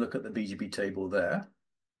C and look at the BGP table there,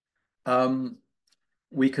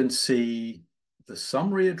 we can see the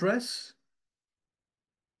summary address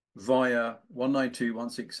via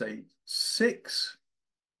 192.168.6,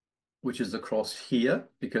 which is across here,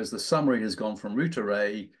 because the summary has gone from router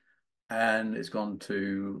A and it's gone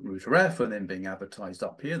to router F and then being advertised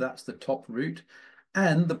up here. That's the top route.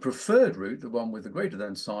 And the preferred route, the one with the greater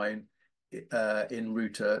than sign, in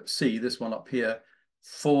router C, this one up here,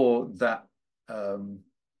 for that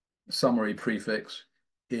summary prefix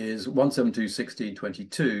is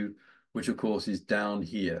 172.16.22, which of course is down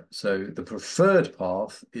here. So the preferred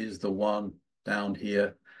path is the one down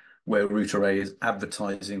here where router A is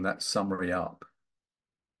advertising that summary up.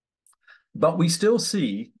 But we still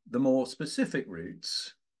see the more specific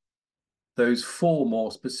routes, those 4 more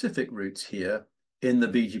specific routes here in the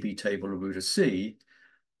BGP table of router C,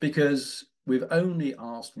 because we've only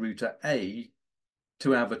asked router A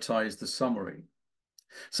to advertise the summary.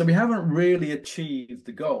 So we haven't really achieved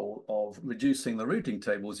the goal of reducing the routing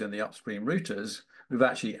tables in the upstream routers. We've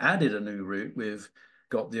actually added a new route. We've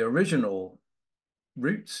got the original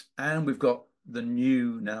routes and we've got the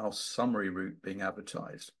new now summary route being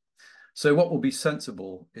advertised. So what will be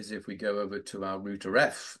sensible is if we go over to our router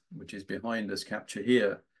F, which is behind this capture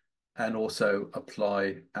here, and also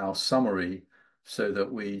apply our summary so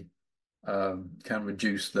that we can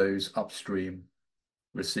reduce those upstream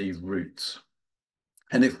received routes.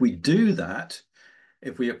 And if we do that,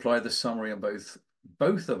 if we apply the summary on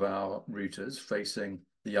both of our routers facing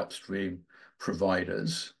the upstream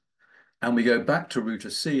providers, and we go back to router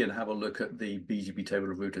C and have a look at the BGP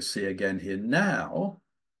table of router C again here now,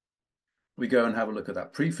 we go and have a look at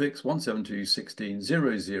that prefix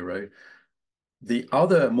 172.16.00. The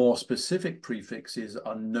other more specific prefixes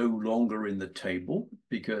are no longer in the table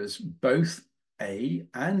because both A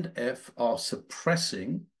and F are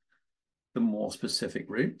suppressing the more specific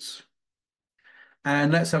routes.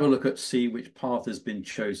 And let's have a look at C, which path has been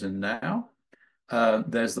chosen now.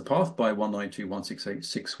 There's the path by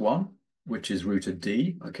 192.168.6.1, which is router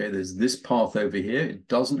D. Okay, there's this path over here. It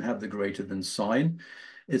doesn't have the greater than sign.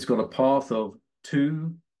 It's got a path of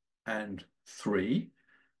 2 and 3.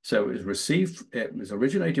 So it was received, it was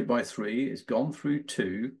originated by 3, it's gone through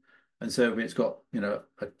 2, and so it's got, a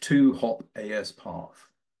 2-hop AS path.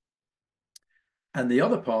 And the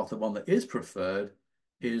other path, the one that is preferred,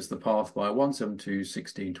 is the path by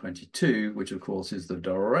 172.16.22, which of course is the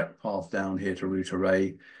direct path down here to router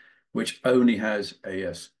A, which only has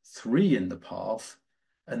AS3 in the path,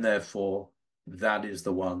 and therefore that is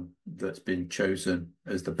the one that's been chosen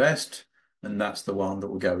as the best, and that's the one that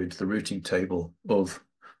will go into the routing table of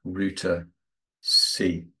router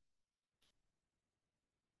C.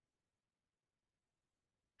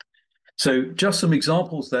 So just some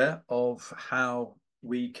examples there of how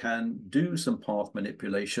we can do some path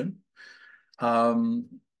manipulation. I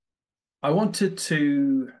wanted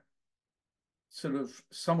to sort of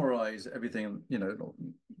summarize everything,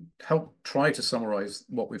 help try to summarize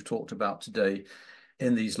what we've talked about today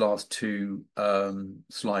in these last two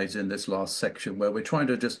slides in this last section, where we're trying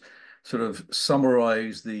to just sort of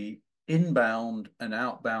summarize the inbound and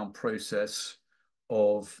outbound process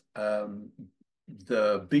of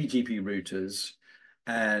the BGP routers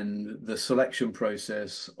and the selection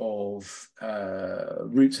process of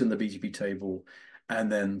routes in the BGP table,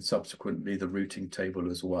 and then subsequently the routing table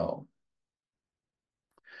as well.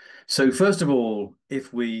 So first of all,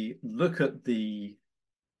 if we look at the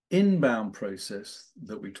inbound process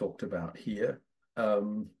that we talked about here,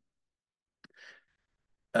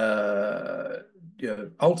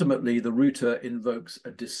 ultimately the router invokes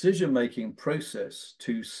a decision-making process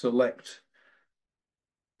to select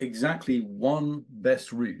exactly one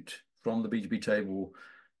best route from the BGP table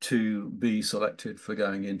to be selected for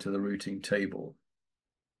going into the routing table.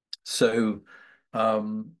 So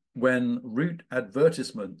when route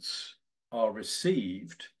advertisements are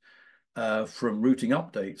received from routing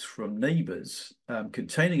updates from neighbors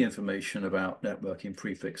containing information about networking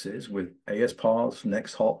prefixes with AS paths,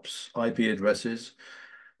 next hops, IP addresses,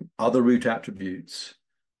 other route attributes,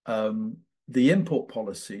 the import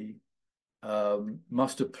policy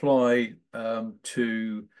must apply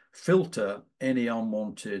to filter any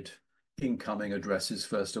unwanted incoming addresses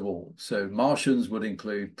first of all. So Martians would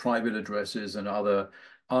include private addresses and other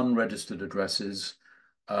unregistered addresses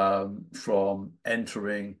from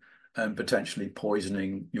entering and potentially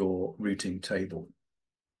poisoning your routing table.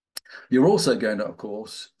 You're also going to, of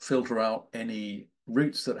course, filter out any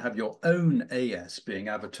routes that have your own AS being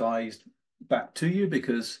advertised back to you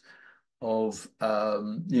because of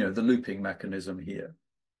the looping mechanism here.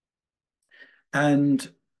 And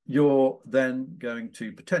you're then going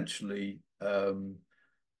to potentially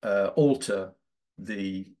alter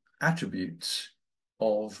the attributes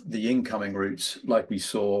of the incoming routes, like we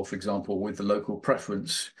saw, for example, with the local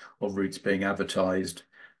preference of routes being advertised,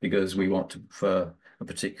 because we want to prefer a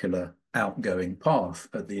particular outgoing path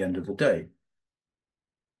at the end of the day.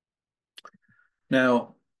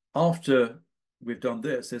 Now, after we've done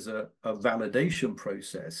this, there's a validation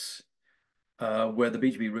process where the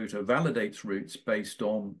BGP router validates routes based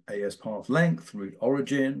on AS path length, route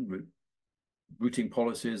origin, routing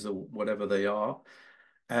policies, or whatever they are.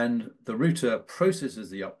 And the router processes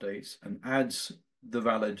the updates and adds the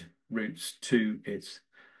valid routes to its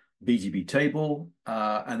BGP table.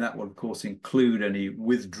 And that will, of course, include any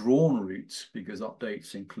withdrawn routes, because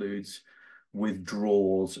updates includes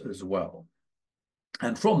withdrawals as well.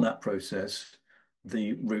 And from that process,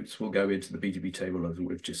 the routes will go into the BGP table as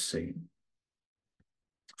we've just seen.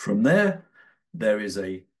 From there, there is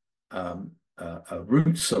a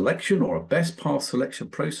route selection or a best path selection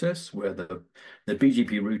process where the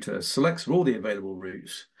BGP router selects all the available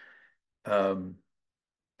routes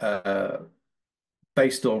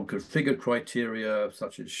based on configured criteria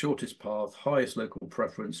such as shortest path, highest local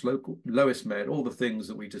preference, lowest med, all the things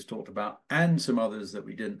that we just talked about, and some others that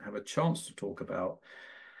we didn't have a chance to talk about,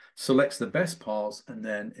 selects the best paths and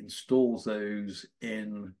then installs those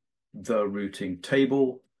in the routing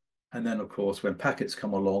table. And then, of course, when packets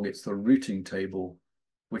come along, it's the routing table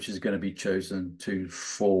which is going to be chosen to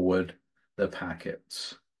forward the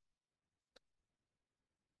packets.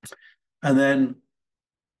 And then,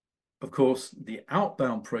 of course, the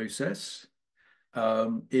outbound process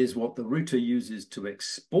is what the router uses to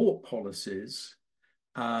export policies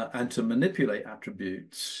and to manipulate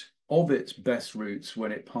attributes of its best routes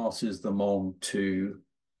when it passes them on to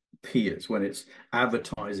peers, when it's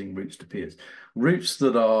advertising routes to peers. Routes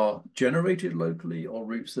that are generated locally or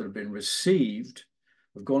routes that have been received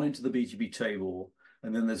have gone into the BGP table,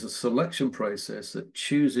 and then there's a selection process that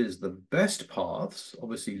chooses the best paths.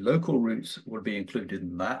 Obviously, local routes would be included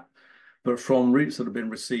in that, but from routes that have been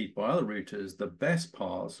received by other routers, the best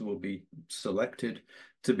paths will be selected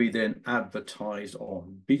to be then advertised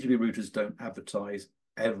on. BGP routers don't advertise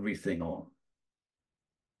everything on.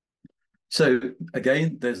 So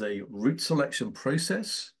again, there's a route selection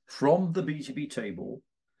process from the BGP table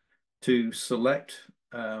to select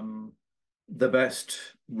the best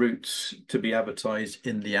routes to be advertised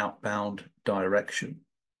in the outbound direction.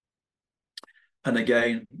 And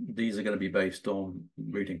again, these are going to be based on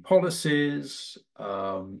routing policies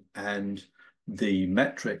and the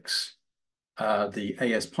metrics, the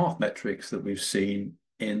AS path metrics that we've seen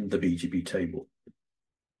in the BGP table.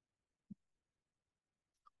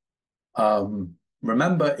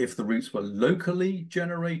 Remember, if the routes were locally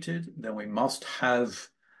generated, then we must have,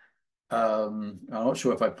 I'm not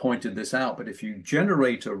sure if I pointed this out, but if you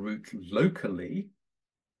generate a route locally,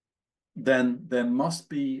 then there must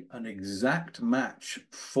be an exact match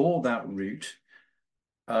for that route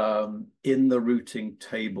in the routing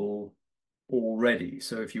table already.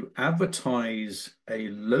 So if you advertise a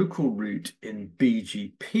local route in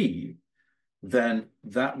BGP, then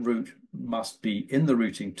that route must be in the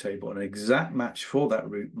routing table. An exact match for that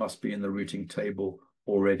route must be in the routing table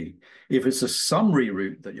already. If it's a summary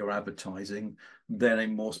route that you're advertising, then a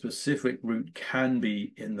more specific route can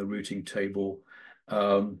be in the routing table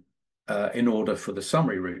in order for the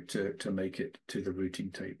summary route to make it to the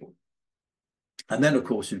routing table. And then, of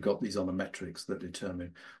course, you've got these other metrics that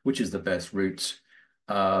determine which is the best routes,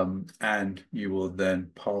 and you will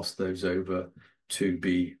then pass those over to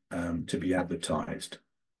be advertised.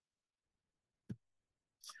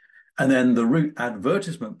 And then the route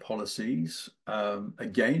advertisement policies,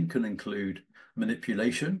 again, can include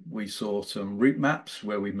manipulation. We saw some route maps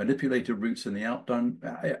where we manipulated routes in the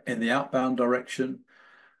outbound direction.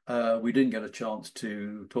 We didn't get a chance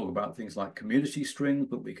to talk about things like community strings,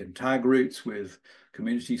 but we can tag routes with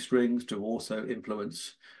community strings to also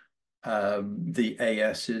influence the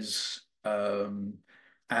ASs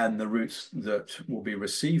and the routes that will be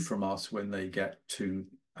received from us when they get to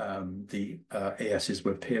the ASs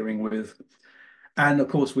we're peering with. And of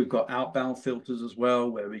course, we've got outbound filters as well,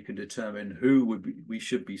 where we can determine who we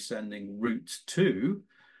should be sending routes to.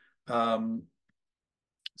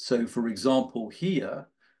 So for example, here,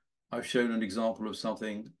 I've shown an example of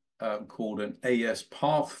something called an AS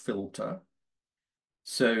path filter.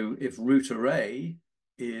 So if router A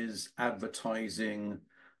is advertising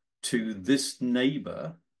to this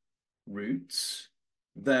neighbor routes,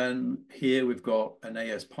 then here we've got an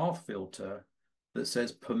AS path filter that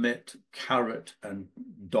says permit caret and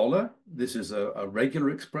dollar. This is a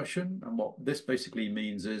regular expression. And what this basically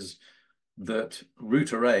means is that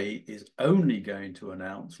router A is only going to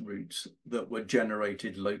announce routes that were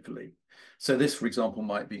generated locally. So this, for example,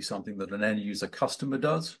 might be something that an end user customer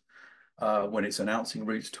does when it's announcing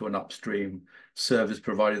routes to an upstream service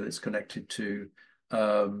provider that's connected to,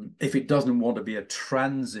 if it doesn't want to be a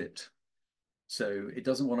transit. So it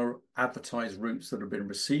doesn't want to advertise routes that have been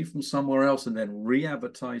received from somewhere else and then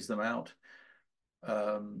re-advertise them out.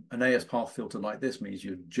 An AS path filter like this means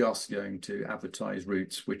you're just going to advertise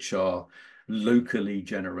routes which are locally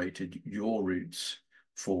generated, your routes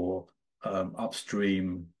for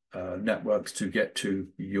upstream networks to get to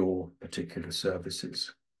your particular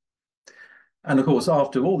services. And of course,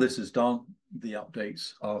 after all this is done, the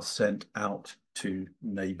updates are sent out to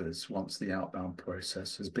neighbors once the outbound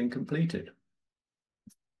process has been completed.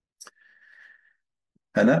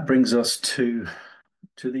 And that brings us to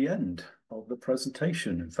the end of the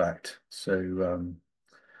presentation, in fact. So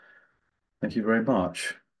thank you very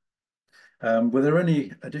much. Were there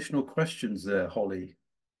any additional questions there, Holly?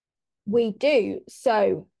 We do.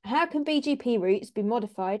 So how can BGP routes be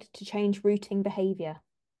modified to change routing behavior?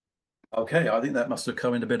 Okay, I think that must have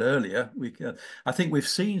come in a bit earlier. I think we've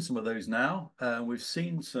seen some of those now. We've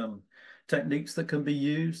seen some techniques that can be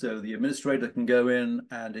used. So the administrator can go in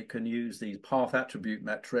and it can use these path attribute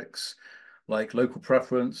metrics like local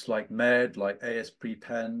preference, like MED, like AS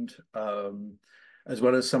prepend, as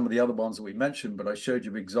well as some of the other ones that we mentioned, but I showed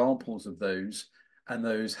you examples of those, and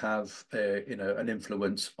those have an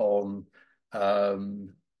influence on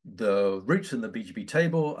the routes in the BGP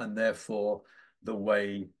table, and therefore the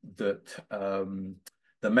way that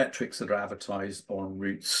the metrics that are advertised on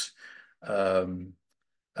routes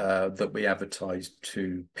that we advertise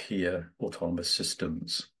to peer autonomous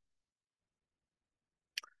systems.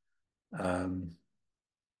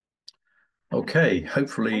 Okay,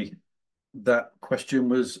 hopefully that question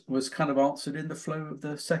was kind of answered in the flow of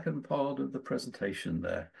the second part of the presentation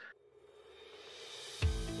there.